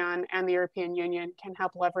ASEAN and the European Union can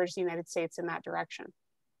help leverage the United States in that direction.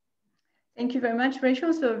 Thank you very much,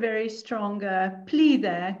 Rachel. So a very strong plea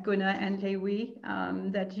there, Gunnar and Hwee,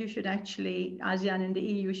 that you should actually, ASEAN and the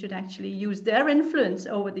EU should actually use their influence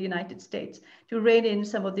over the United States to rein in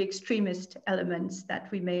some of the extremist elements that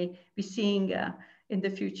we may be seeing in the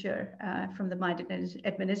future from the Biden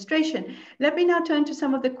administration. Let me now turn to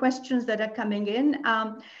some of the questions that are coming in.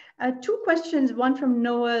 Two questions, one from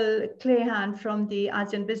Noel Clayhan from the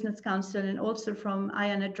ASEAN Business Council, and also from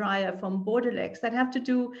Ayana Dreyer from Borderlex, that have to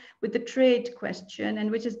do with the trade question,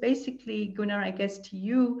 and which is basically, Gunnar, I guess to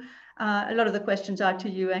you, a lot of the questions are to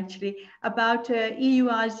you actually, about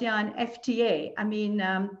EU-ASEAN FTA. I mean,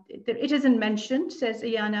 it isn't mentioned, says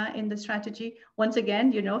Ayana, in the strategy. Once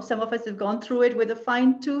again, some of us have gone through it with a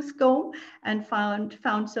fine-tooth comb and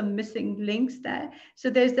found some missing links there.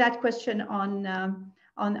 So there's that question on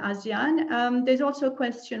ASEAN. There's also a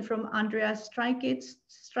question from Andreas Streiknitz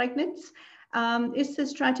Is the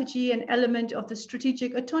strategy an element of the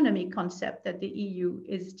strategic autonomy concept that the EU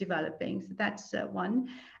is developing? So that's one.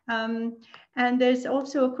 And there's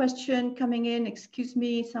also a question coming in, excuse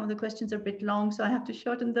me, some of the questions are a bit long, so I have to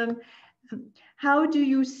shorten them. How do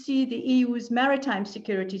you see the EU's maritime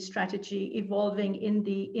security strategy evolving in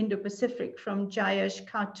the Indo-Pacific, from Jayesh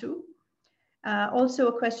Khatu? Also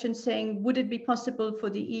a question saying, would it be possible for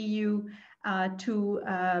the EU to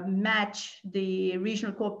match the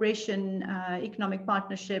regional cooperation economic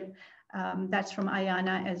partnership? That's from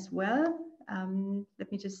Ayana as well.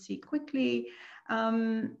 Let me just see quickly.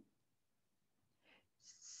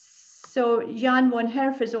 So Jan von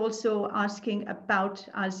Herf is also asking about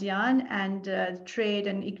ASEAN and trade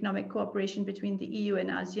and economic cooperation between the EU and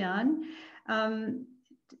ASEAN.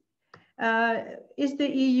 Is the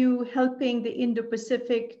EU helping the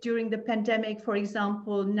Indo-Pacific during the pandemic, for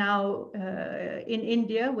example, now in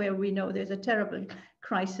India, where we know there's a terrible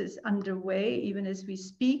crisis underway, even as we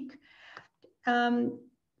speak?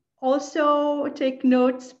 Also take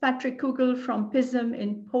notes, Patrick Kugel from PISM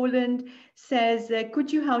in Poland says,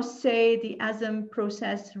 could you how say the ASEM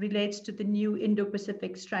process relates to the new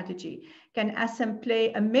Indo-Pacific strategy? Can ASEM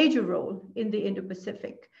play a major role in the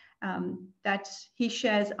Indo-Pacific? He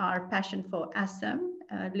shares our passion for ASEM,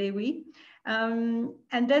 Lewi. And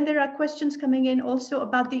then there are questions coming in also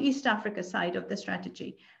about the East Africa side of the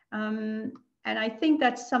strategy. And I think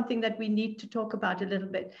that's something that we need to talk about a little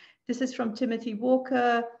bit. This is from Timothy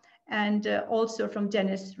Walker and also from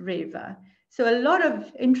Dennis Raver. So a lot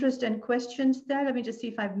of interest and questions there. Let me just see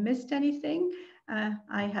if I've missed anything.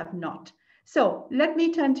 I have not. So let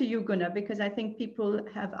me turn to you, Gunnar, because I think people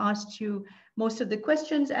have asked you most of the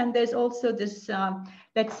questions. And there's also this,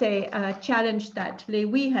 let's say, challenge that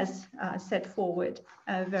Hwee has set forward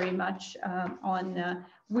very much on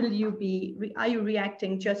are you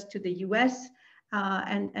reacting just to the US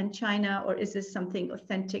and China, or is this something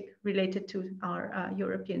authentic related to our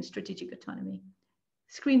European strategic autonomy?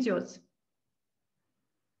 Screen's yours.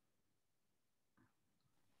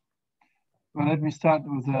 Well, let me start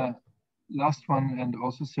with the last one and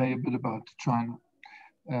also say a bit about China.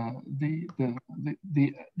 The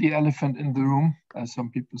elephant in the room, as some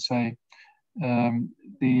people say,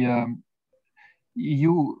 the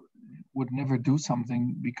EU would never do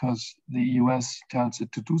something because the US tells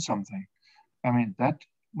it to do something. I mean, that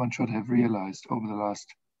one should have realized over the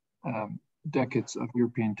last decades of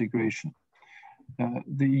European integration.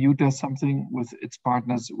 The EU does something with its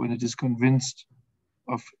partners when it is convinced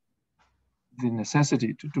of the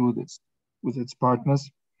necessity to do this with its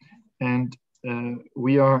partners. And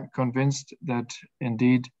we are convinced that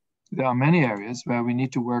indeed there are many areas where we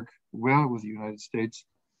need to work well with the United States,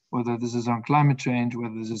 whether this is on climate change,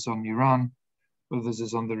 whether this is on Iran, whether this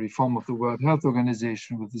is on the reform of the World Health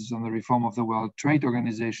Organization, whether this is on the reform of the World Trade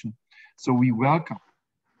Organization. So we welcome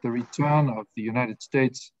the return of the United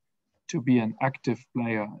States to be an active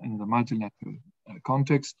player in the multilateral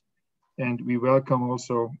context. And we welcome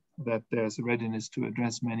also that there's a readiness to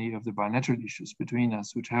address many of the bilateral issues between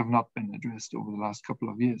us, which have not been addressed over the last couple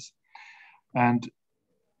of years. And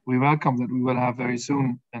we welcome that we will have very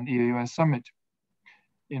soon an EU-US summit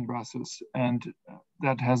in Brussels, and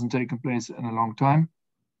that hasn't taken place in a long time.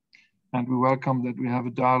 And we welcome that we have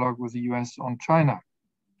a dialogue with the US on China,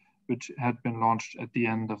 which had been launched at the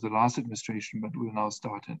end of the last administration, but will now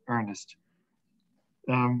start in earnest.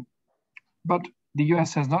 But the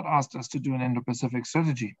US has not asked us to do an Indo-Pacific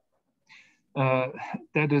strategy.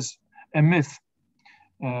 That is a myth.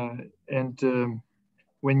 When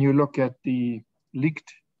you look at the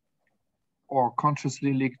leaked or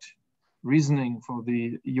consciously leaked reasoning for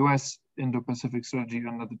the US Indo-Pacific strategy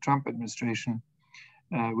under the Trump administration,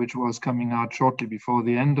 which was coming out shortly before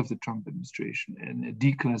the end of the Trump administration in a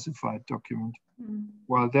declassified document.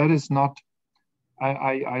 Well, that is not,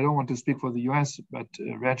 I don't want to speak for the US, but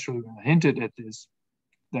Rachel hinted at this,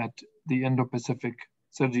 that the Indo-Pacific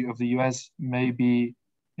strategy of the US may be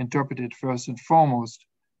interpreted first and foremost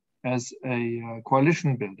as a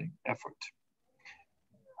coalition building effort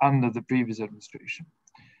under the previous administration.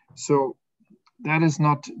 So that is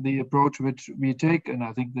not the approach which we take, and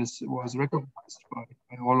I think this was recognized by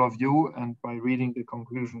all of you and by reading the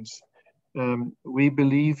conclusions. We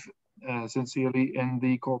believe sincerely in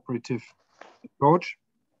the cooperative approach,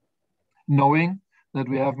 knowing that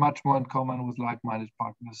we have much more in common with like-minded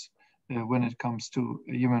partners when it comes to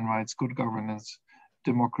human rights, good governance,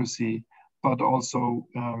 democracy, but also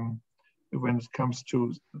when it comes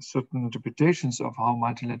to certain interpretations of how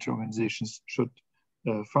multilateral organizations should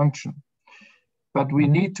function. But we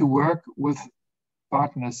need to work with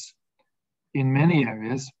partners in many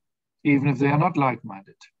areas, even if they are not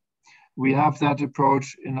like-minded. We have that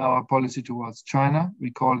approach in our policy towards China.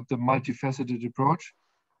 We call it the multifaceted approach.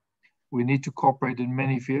 We need to cooperate in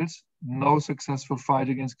many fields. No successful fight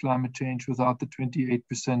against climate change without the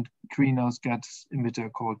 28% greenhouse gas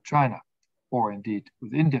emitter called China, or indeed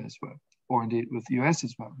with India as well, or indeed with the US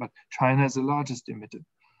as well. But China is the largest emitter.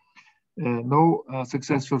 No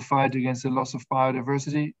successful fight against the loss of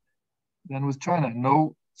biodiversity than with China.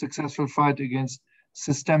 No successful fight against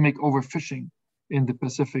systemic overfishing in the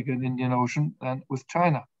Pacific and Indian Ocean than with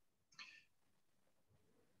China.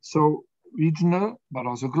 So regional, but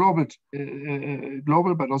also global,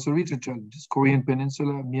 but also regional challenges. Korean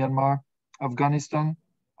Peninsula, Myanmar, Afghanistan.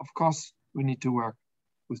 Of course, we need to work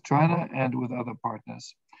with China and with other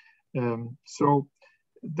partners. So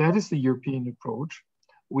that is the European approach.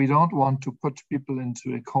 We don't want to put people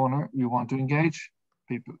into a corner. We want to engage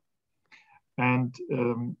people. And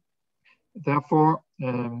therefore,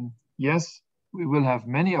 yes, we will have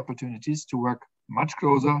many opportunities to work much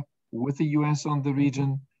closer with the US on the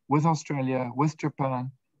region, with Australia, with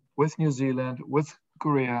Japan, with New Zealand, with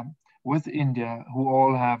Korea, with India, who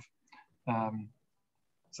all have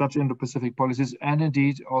such Indo-Pacific policies, and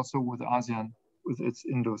indeed also with ASEAN, with its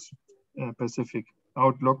Indo-Pacific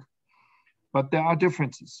outlook. But there are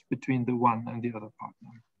differences between the one and the other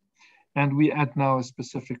partner. And we add now a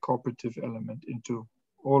specific cooperative element into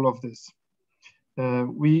all of this.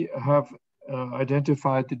 We have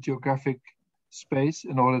identified the geographic space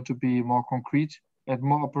in order to be more concrete and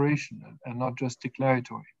more operational and not just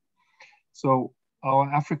declaratory. So our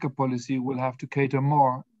Africa policy will have to cater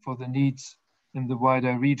more for the needs in the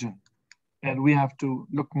wider region. And we have to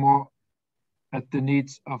look more at the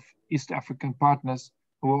needs of East African partners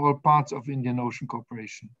who are all parts of Indian Ocean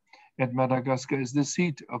Cooperation. And Madagascar is the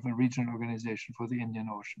seat of a regional organization for the Indian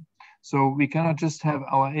Ocean. So we cannot just have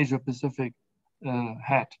our Asia-Pacific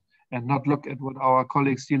hat and not look at what our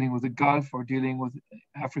colleagues dealing with the Gulf or dealing with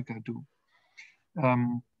Africa do.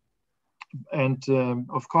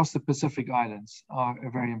 Of course, the Pacific Islands are a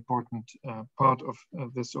very important part of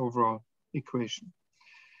this overall equation.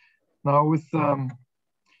 Now, with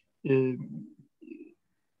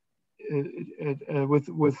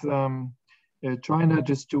China,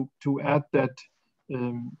 just to add that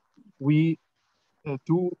we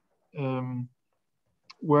do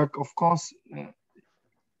work, of course,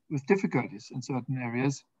 with difficulties in certain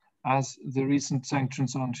areas, as the recent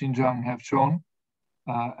sanctions on Xinjiang have shown,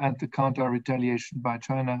 and the counter-retaliation by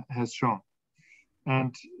China has shown.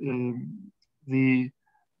 And the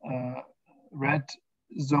red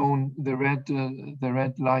zone, the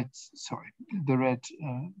red lights, sorry, the red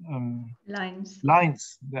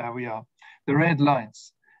lines, there we are. The red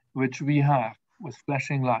lines, which we have with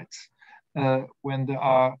flashing lights, when there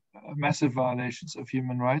are massive violations of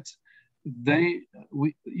human rights,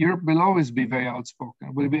 Europe will always be very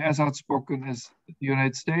outspoken. Will be as outspoken as the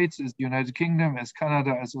United States, as the United Kingdom, as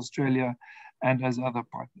Canada, as Australia, and as other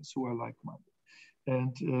partners who are like-minded.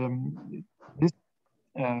 And this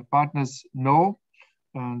partners know,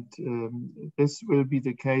 and this will be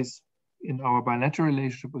the case in our bilateral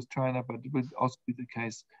relationship with China, but it will also be the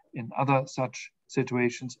case in other such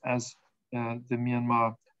situations as the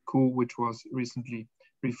Myanmar coup, which was recently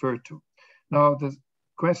referred to. Now, the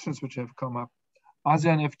questions which have come up.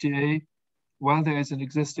 ASEAN FTA, while there is an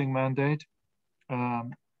existing mandate,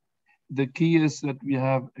 the key is that we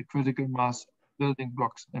have a critical mass building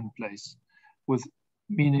blocks in place, with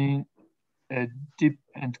meaning a deep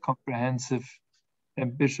and comprehensive,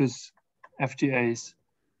 ambitious FTAs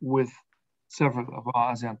with several of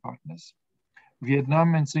our ASEAN partners.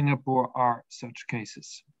 Vietnam and Singapore are such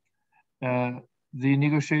cases. The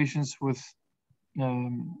negotiations with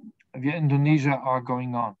Indonesia are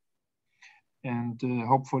going on, and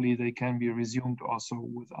hopefully they can be resumed also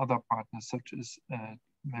with other partners such as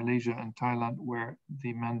Malaysia and Thailand, where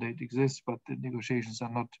the mandate exists, but the negotiations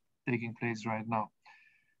are not taking place right now.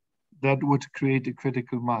 That would create a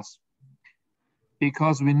critical mass,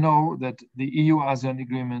 because we know that the EU-ASEAN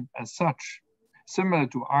agreement as such, similar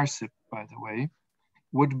to RCEP, by the way,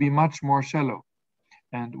 would be much more shallow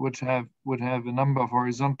and would have a number of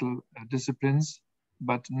horizontal disciplines,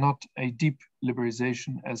 but not a deep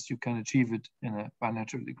liberalization as you can achieve it in a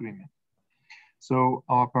bilateral agreement. So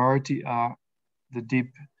our priority are the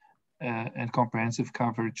deep and comprehensive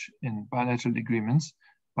coverage in bilateral agreements,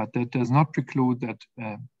 but that does not preclude that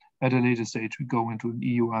at a later stage we go into an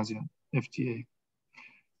EU-ASEAN FTA.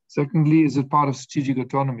 Secondly, is it part of strategic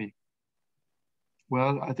autonomy?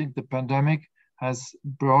 Well, I think the pandemic has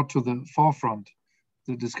brought to the forefront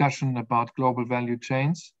the discussion about global value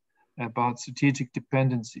chains, about strategic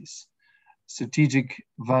dependencies, strategic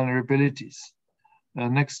vulnerabilities,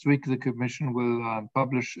 Next week, the Commission will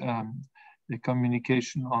publish the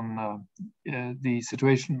communication on the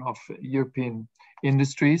situation of European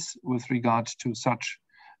industries with regard to such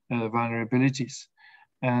vulnerabilities.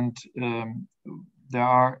 And there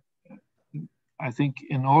are, I think,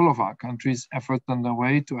 in all of our countries, efforts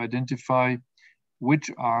underway to identify which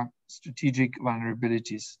are strategic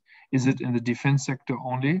vulnerabilities. Is it in the defense sector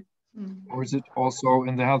only, or is it also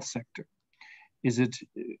in the health sector? Is it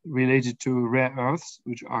related to rare earths,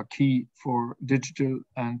 which are key for digital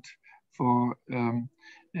and for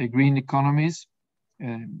green economies?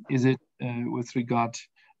 Is it with regard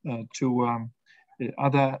to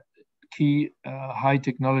other key high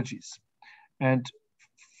technologies? And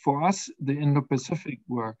for us, the Indo-Pacific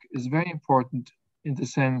work is very important in the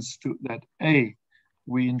sense that A,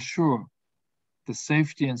 we ensure the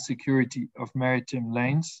safety and security of maritime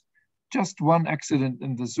lanes. Just one accident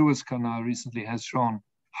in the Suez Canal recently has shown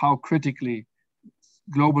how critically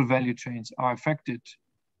global value chains are affected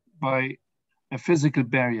by a physical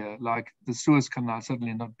barrier like the Suez Canal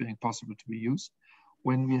suddenly not being possible to be used.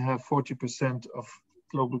 When we have 40% of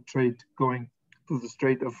global trade going through the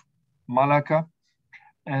Strait of Malacca,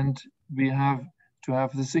 and we have to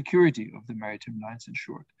have the security of the maritime lines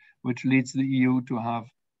ensured, which leads the EU to have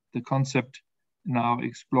the concept now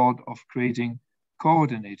explored of creating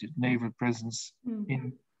coordinated naval presence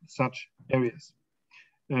in such areas,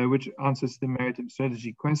 which answers the maritime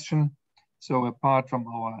strategy question. So apart from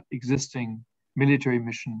our existing military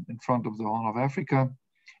mission in front of the Horn of Africa,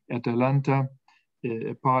 Atalanta,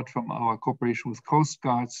 apart from our cooperation with Coast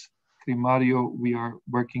Guards, Primario, we are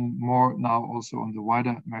working more now also on the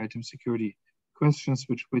wider maritime security questions,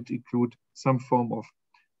 which would include some form of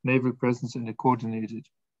naval presence in a coordinated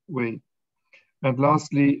way. And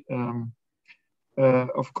lastly,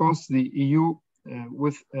 of course, the EU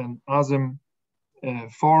with an ASEM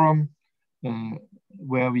forum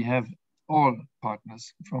where we have all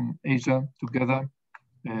partners from Asia together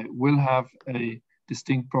will have a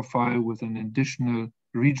distinct profile with an additional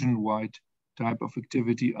region-wide type of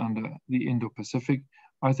activity under the Indo-Pacific.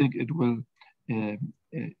 I think it will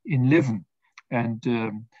enliven and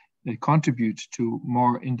contribute to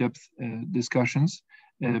more in-depth discussions,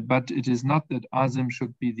 but it is not that ASEM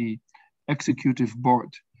should be the executive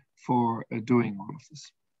board for doing all of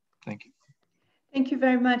this. Thank you. Thank you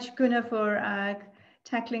very much, Gunnar, for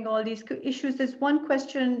tackling all these issues. There's one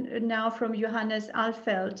question now from Johannes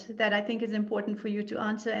Alfeld that I think is important for you to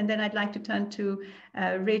answer. And then I'd like to turn to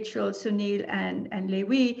Rachel, Sunil, and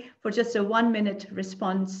Hwee for just a 1-minute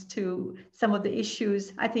response to some of the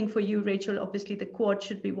issues. I think for you, Rachel, obviously the Quad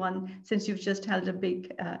should be one, since you've just held a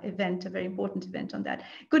big event, a very important event on that.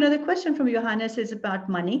 Gunnar, the question from Johannes is about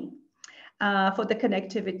money. For the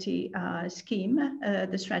connectivity scheme,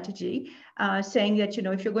 the strategy, saying that, you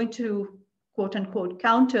know, if you're going to quote unquote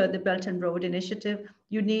counter the Belt and Road Initiative,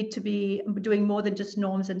 you need to be doing more than just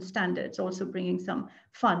norms and standards, also bringing some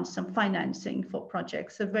funds, some financing for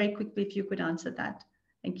projects. So very quickly, if you could answer that.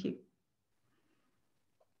 Thank you.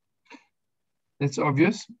 It's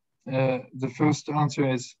obvious. The first answer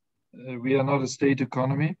is we are not a state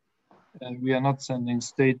economy. We are not sending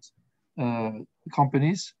state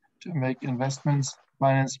companies to make investments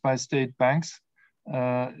financed by state banks.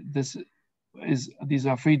 These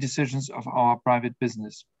are free decisions of our private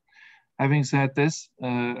business. Having said this,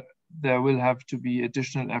 there will have to be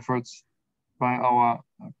additional efforts by our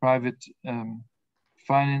private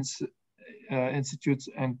finance institutes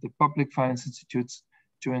and the public finance institutes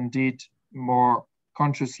to indeed more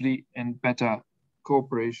consciously and better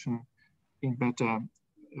cooperation in better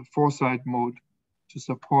foresight mode to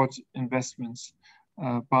support investments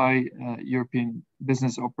by European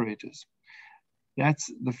business operators.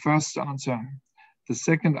 That's the first answer. The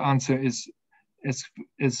second answer is,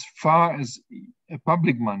 as far as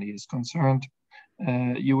public money is concerned,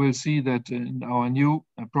 you will see that in our new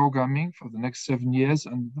programming for the next 7 years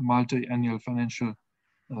and the multi-annual financial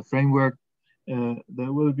framework,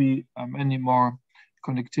 there will be many more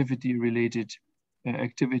connectivity-related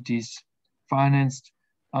activities financed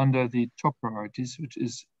under the top priorities, which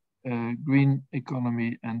is green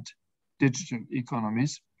economy and digital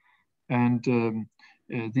economies. And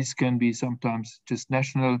these can be sometimes just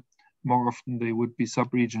national, more often they would be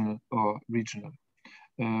sub-regional or regional.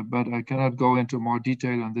 But I cannot go into more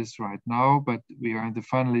detail on this right now, but we are in the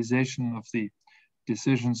finalization of the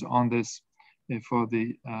decisions on this for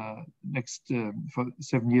the next for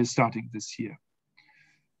 7 years starting this year.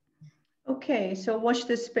 Okay, so watch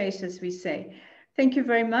this space, as we say. Thank you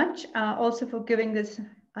very much also for giving this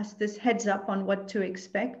us this heads up on what to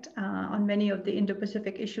expect on many of the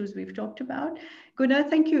Indo-Pacific issues we've talked about. Gunnar,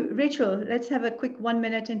 thank you. Rachel, let's have a quick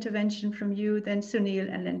 1-minute intervention from you, then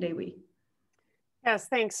Sunil, and then Hwee. Yes,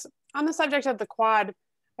 thanks. On the subject of the Quad,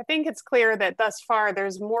 I think it's clear that thus far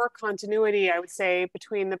there's more continuity, I would say,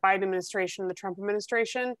 between the Biden administration and the Trump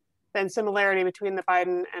administration than similarity between the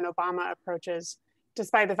Biden and Obama approaches,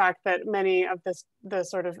 despite the fact that many of the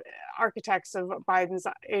sort of architects of Biden's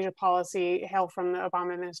Asia policy hail from the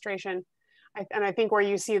Obama administration. And I think where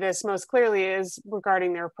you see this most clearly is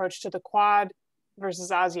regarding their approach to the Quad versus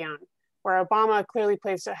ASEAN, where Obama clearly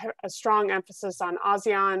placed a strong emphasis on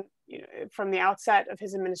ASEAN from the outset of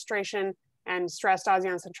his administration and stressed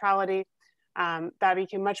ASEAN centrality. That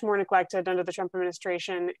became much more neglected under the Trump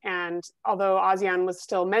administration. And although ASEAN was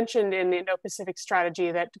still mentioned in the Indo-Pacific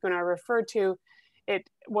strategy that Gunnar referred to, it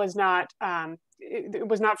was not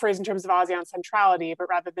phrased in terms of ASEAN centrality, but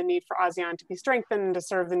rather the need for ASEAN to be strengthened to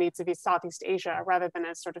serve the needs of Southeast Asia, rather than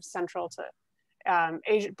as sort of central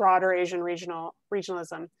to broader Asian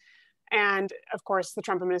regionalism. And of course, the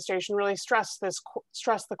Trump administration really stressed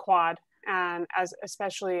the Quad, and as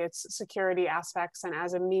especially its security aspects and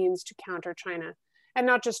as a means to counter China. And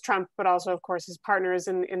not just Trump, but also, of course, his partners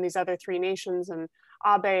in these other three nations. And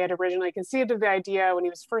Abe had originally conceived of the idea when he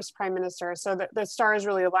was first prime minister. So the stars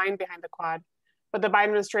really aligned behind the Quad. But the Biden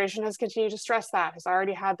administration has continued to stress that, has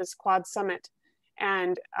already had this Quad summit.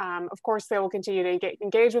 And of course, they will continue to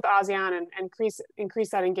engage with ASEAN and increase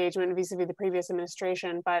that engagement vis-a-vis the previous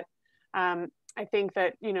administration. But I think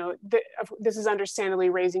that this is understandably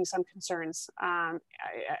raising some concerns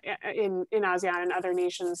in ASEAN and other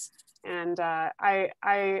nations, and I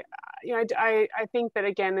think that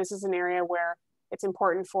again this is an area where it's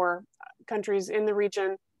important for countries in the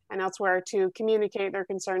region and elsewhere to communicate their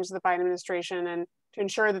concerns to the Biden administration and to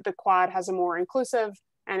ensure that the Quad has a more inclusive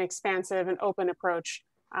and expansive and open approach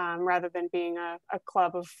rather than being a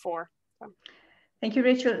club of four. So. Thank you,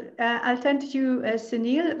 Rachel. I'll turn to you,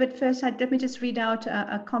 Sunil, but first let me just read out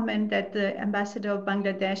a comment that the ambassador of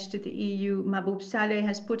Bangladesh to the EU, Mahbub Saleh,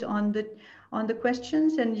 has put on the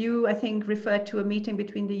questions, and you, I think, referred to a meeting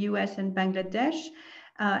between the US and Bangladesh,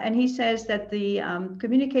 and he says that the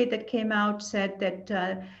communique that came out said that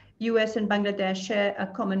US and Bangladesh share a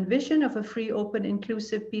common vision of a free, open,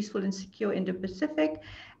 inclusive, peaceful, and secure Indo-Pacific.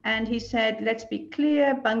 And he said, let's be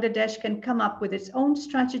clear, Bangladesh can come up with its own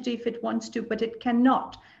strategy if it wants to, but it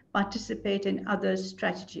cannot participate in others'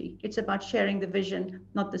 strategy. It's about sharing the vision,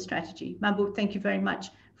 not the strategy. Mahbub, thank you very much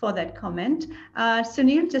for that comment.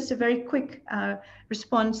 Sunil, just a very quick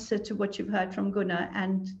response to what you've heard from Gunnar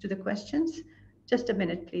and to the questions. Just a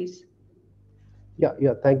minute, please.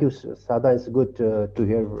 Yeah, thank you, Shada. It's good to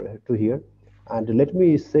hear. And let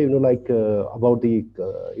me say, about the,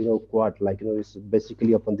 Quad, it's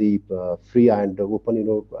basically upon the free and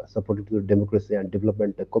open, supported to the democracy and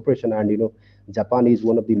development cooperation. And, Japan is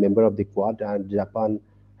one of the member of the Quad, and Japan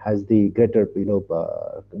has the greater,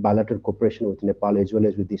 bilateral cooperation with Nepal as well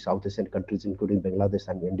as with the South Asian countries, including Bangladesh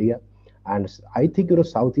and India. And I think,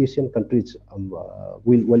 South Asian countries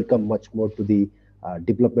will welcome much more to the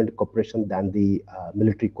development cooperation than the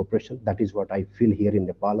military cooperation. That is what I feel here in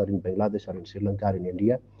Nepal or in Bangladesh or in Sri Lanka or in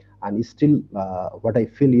India. And still what I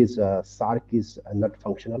feel is SAARC is not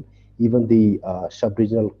functional. Even the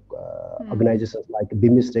sub-regional organizations like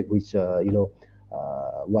BIMSTEC, which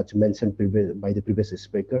was mentioned by the previous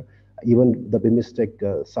speaker, even the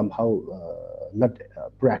BIMSTEC somehow not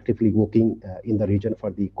proactively working in the region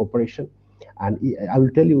for the cooperation. And I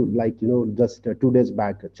will tell you, just 2 days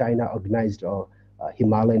back, China organized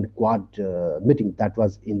Himalayan Quad meeting that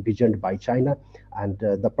was envisioned by China, and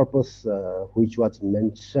the purpose which was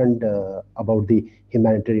mentioned about the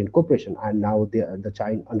humanitarian cooperation. And now the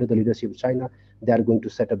China, under the leadership of China, they are going to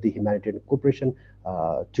set up the humanitarian cooperation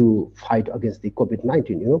to fight against the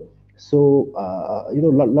COVID-19. So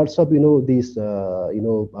lots of these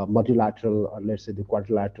multilateral, or let's say the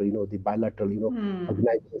quadrilateral, the bilateral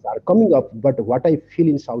organizations are coming up. But what I feel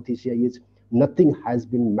in South Asia is nothing has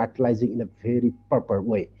been materializing in a very proper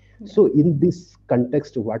way. Yeah. So in this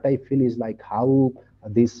context, what I feel is how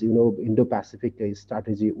this Indo-Pacific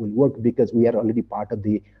strategy will work, because we are already part of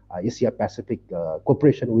the Asia-Pacific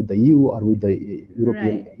cooperation with the EU or with the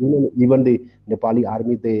European Union. Even the Nepali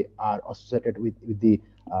army, they are associated with the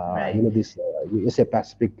this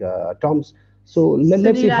Asia-Pacific terms. So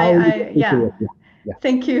let's see how. Yeah.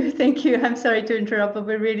 Thank you. I'm sorry to interrupt, but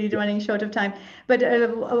we're really running short of time. But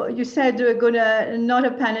you said, Gunnar, not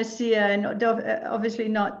a panacea, and obviously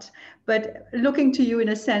not, but looking to you in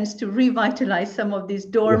a sense to revitalize some of these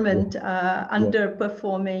dormant,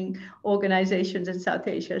 underperforming organizations in South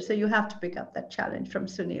Asia. So you have to pick up that challenge from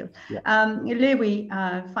Sunil.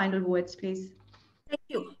 Hwee, final words, please. Thank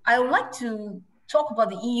you. I would like to talk about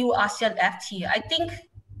the EU-ASEAN FTA. I think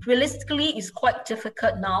realistically it's quite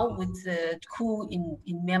difficult now with the coup in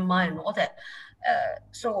Myanmar and all that.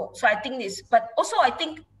 So I think this, but also I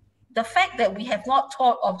think the fact that we have not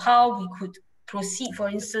thought of how we could proceed, for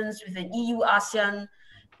instance, with an EU-ASEAN.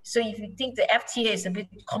 So if you think the FTA is a bit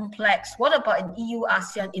complex, what about an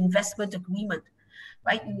EU-ASEAN investment agreement,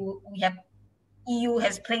 right? EU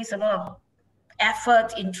has placed a lot of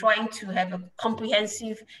effort in trying to have a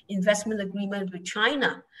comprehensive investment agreement with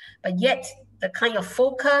China, but yet the kind of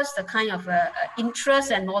focus, the kind of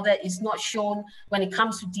interest and all that is not shown when it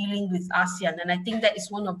comes to dealing with ASEAN. And I think that is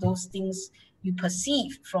one of those things you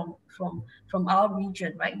perceive from our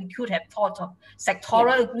region, right? We could have thought of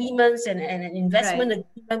sectoral agreements and an investment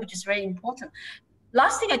agreement, which is very important.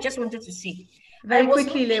 Last thing I just wanted to say. Very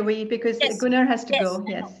quickly, Hwee, because Gunnar has to go.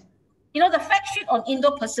 Yes. You know, the fact sheet on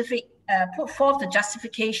Indo-Pacific put forth the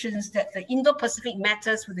justifications that the Indo-Pacific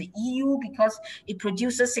matters for the EU because it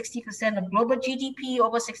produces 60% of global GDP,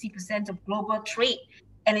 over 60% of global trade,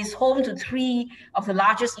 and is home to 3 of the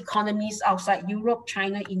largest economies outside Europe,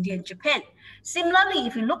 China, India, and Japan. Similarly,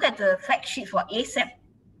 if you look at the fact sheet for ASEP,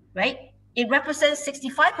 right, it represents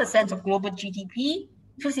 65% of global GDP,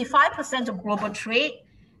 55% of global trade,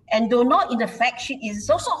 and though not in the fact sheet, it is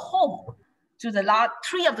also home to the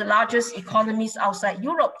 3 of the largest economies outside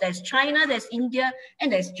Europe. There's China, there's India,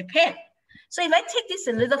 and there's Japan. So if I take this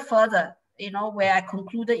a little further, you know, where I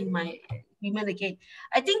concluded in my agreement again,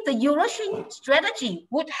 I think the Eurasian strategy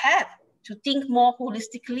would have to think more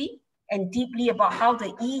holistically and deeply about how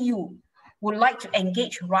the EU would like to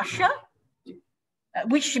engage Russia,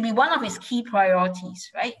 which should be one of its key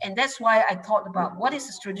priorities, right? And that's why I thought about what is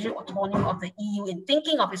the strategic autonomy of the EU in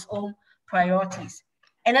thinking of its own priorities.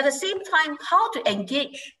 And at the same time, how to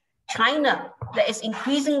engage China that is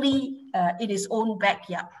increasingly in its own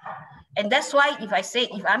backyard. And that's why if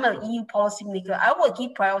I'm an EU policymaker, I will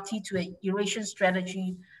give priority to a Eurasian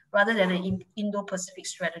strategy rather than an Indo-Pacific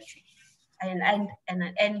strategy. And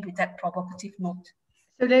end with that provocative note.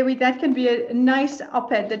 So Hwee, that can be a nice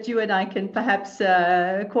op-ed that you and I can perhaps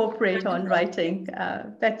cooperate on writing.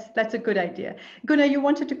 That's a good idea. Gunnar, you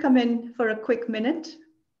wanted to come in for a quick minute?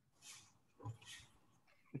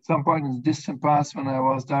 At some point in the distant past, when I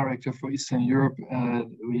was director for Eastern Europe,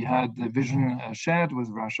 we had the vision shared with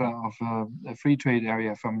Russia of a free trade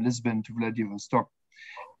area from Lisbon to Vladivostok.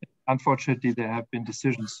 Unfortunately, there have been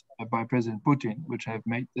decisions by President Putin which have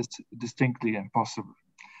made this distinctly impossible.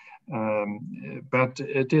 But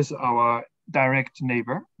it is our direct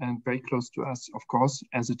neighbor and very close to us, of course,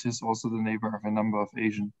 as it is also the neighbor of a number of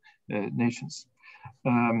Asian nations.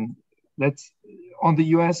 On the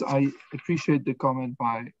US, I appreciate the comment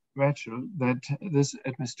by Rachel that this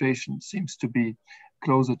administration seems to be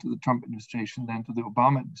closer to the Trump administration than to the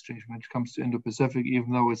Obama administration when it comes to Indo-Pacific,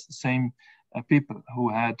 even though it's the same people who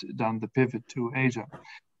had done the pivot to Asia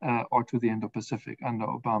or to the Indo-Pacific under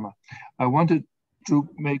Obama. I wanted to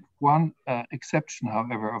make one exception,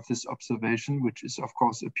 however, of this observation, which is, of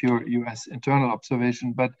course, a pure US internal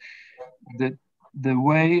observation, but the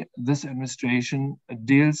way this administration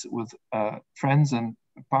deals with friends and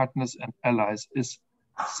partners and allies is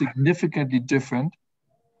significantly different,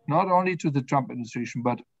 not only to the Trump administration,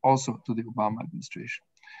 but also to the Obama administration.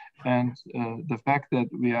 And the fact that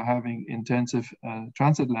we are having intensive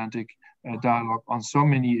transatlantic dialogue on so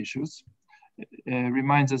many issues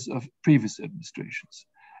reminds us of previous administrations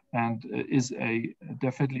and is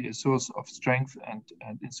definitely a source of strength and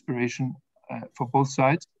inspiration for both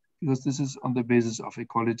sides, because this is on the basis of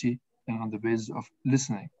equality and on the basis of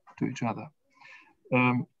listening to each other.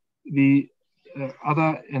 The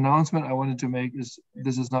other announcement I wanted to make is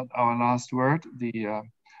this is not our last word. The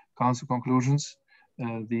council conclusions,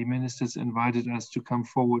 the ministers invited us to come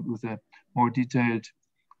forward with a more detailed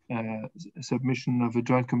submission of a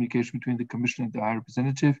joint communication between the Commission and the High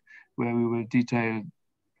Representative, where we will detail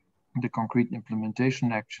the concrete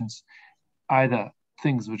implementation actions, either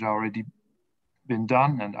things which are already been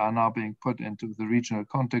done and are now being put into the regional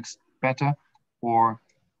context better, or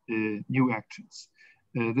new actions.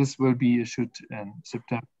 This will be issued in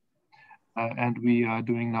September. And we are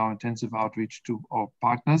doing now intensive outreach to our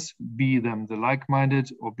partners, be them the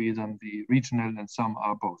like-minded or be them the regional, and some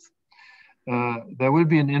are both. There will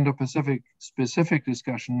be an Indo-Pacific specific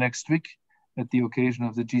discussion next week at the occasion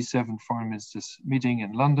of the G7 Foreign Ministers meeting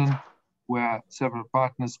in London, where several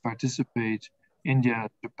partners participate: India,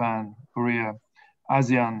 Japan, Korea,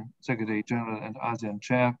 ASEAN Secretary General and ASEAN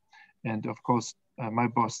Chair. And of course, my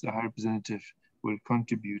boss, the High Representative, will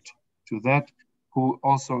contribute to that, who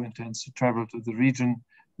also intends to travel to the region.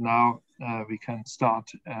 Now we can start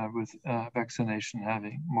with vaccination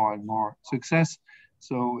having more and more success.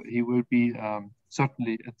 So he will be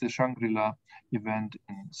certainly at the Shangri-La event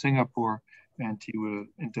in Singapore, and he will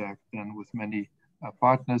interact then with many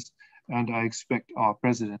partners. And I expect our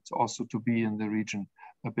presidents also to be in the region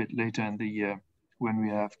a bit later in the year when we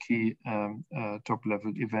have key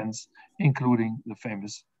top-level events, including the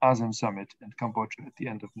famous ASEM Summit in Cambodia at the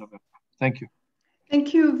end of November. Thank you.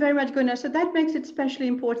 Thank you very much, Gunnar. So that makes it especially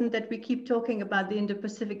important that we keep talking about the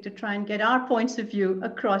Indo-Pacific to try and get our points of view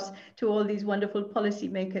across to all these wonderful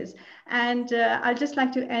policymakers. And I'd just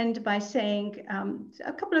like to end by saying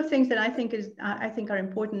a couple of things that I think are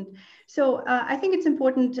important. So I think it's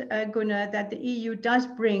important, Gunnar, that the EU does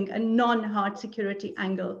bring a non-hard security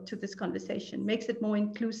angle to this conversation, makes it more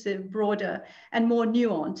inclusive, broader, and more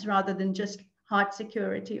nuanced rather than just hard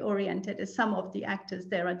security oriented, as some of the actors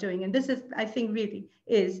there are doing. And this is, I think, really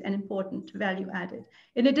is an important value added,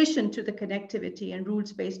 in addition to the connectivity and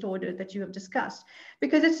rules-based order that you have discussed,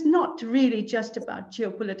 because it's not really just about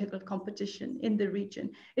geopolitical competition in the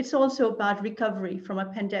region. It's also about recovery from a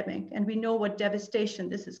pandemic. And we know what devastation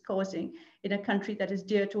this is causing in a country that is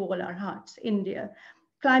dear to all our hearts, India.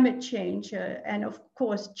 Climate change, and of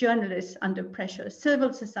course, journalists under pressure,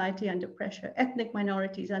 civil society under pressure, ethnic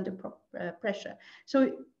minorities under pressure.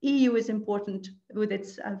 So EU is important with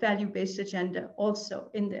its value-based agenda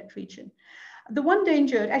also in that region. The one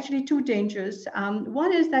danger, actually two dangers.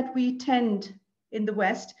 One is that we tend in the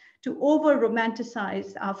West to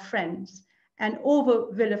over-romanticize our friends and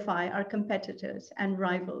over-vilify our competitors and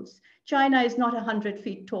rivals. China is not 100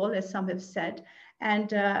 feet tall, as some have said,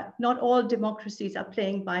 and not all democracies are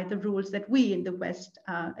playing by the rules that we in the West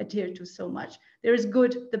adhere to so much. There is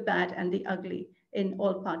good, the bad, and the ugly in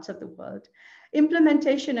all parts of the world.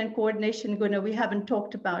 Implementation and coordination, Gunnar, we haven't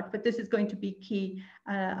talked about, but this is going to be key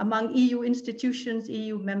among EU institutions,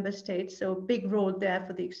 EU member states, so big role there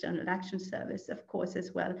for the External Action Service, of course,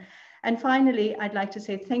 as well. And finally, I'd like to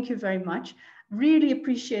say thank you very much. Really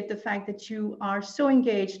appreciate the fact that you are so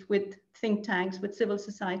engaged with think tanks, with civil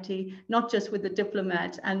society, not just with the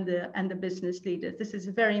diplomats and the business leaders. This is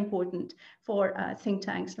very important for think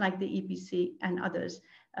tanks like the EPC and others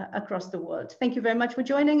across the world. Thank you very much for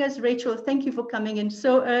joining us. Rachel, thank you for coming in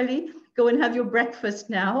so early. Go and have your breakfast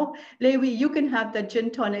now. Lewi, you can have that gin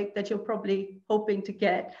tonic that you're probably hoping to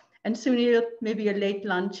get. And Sunil, maybe a late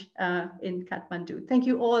lunch in Kathmandu. Thank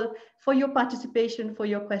you all for your participation, for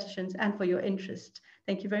your questions, and for your interest.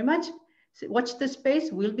 Thank you very much. So watch this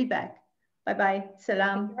space. We'll be back. Bye-bye.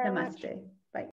 Salam. Namaste.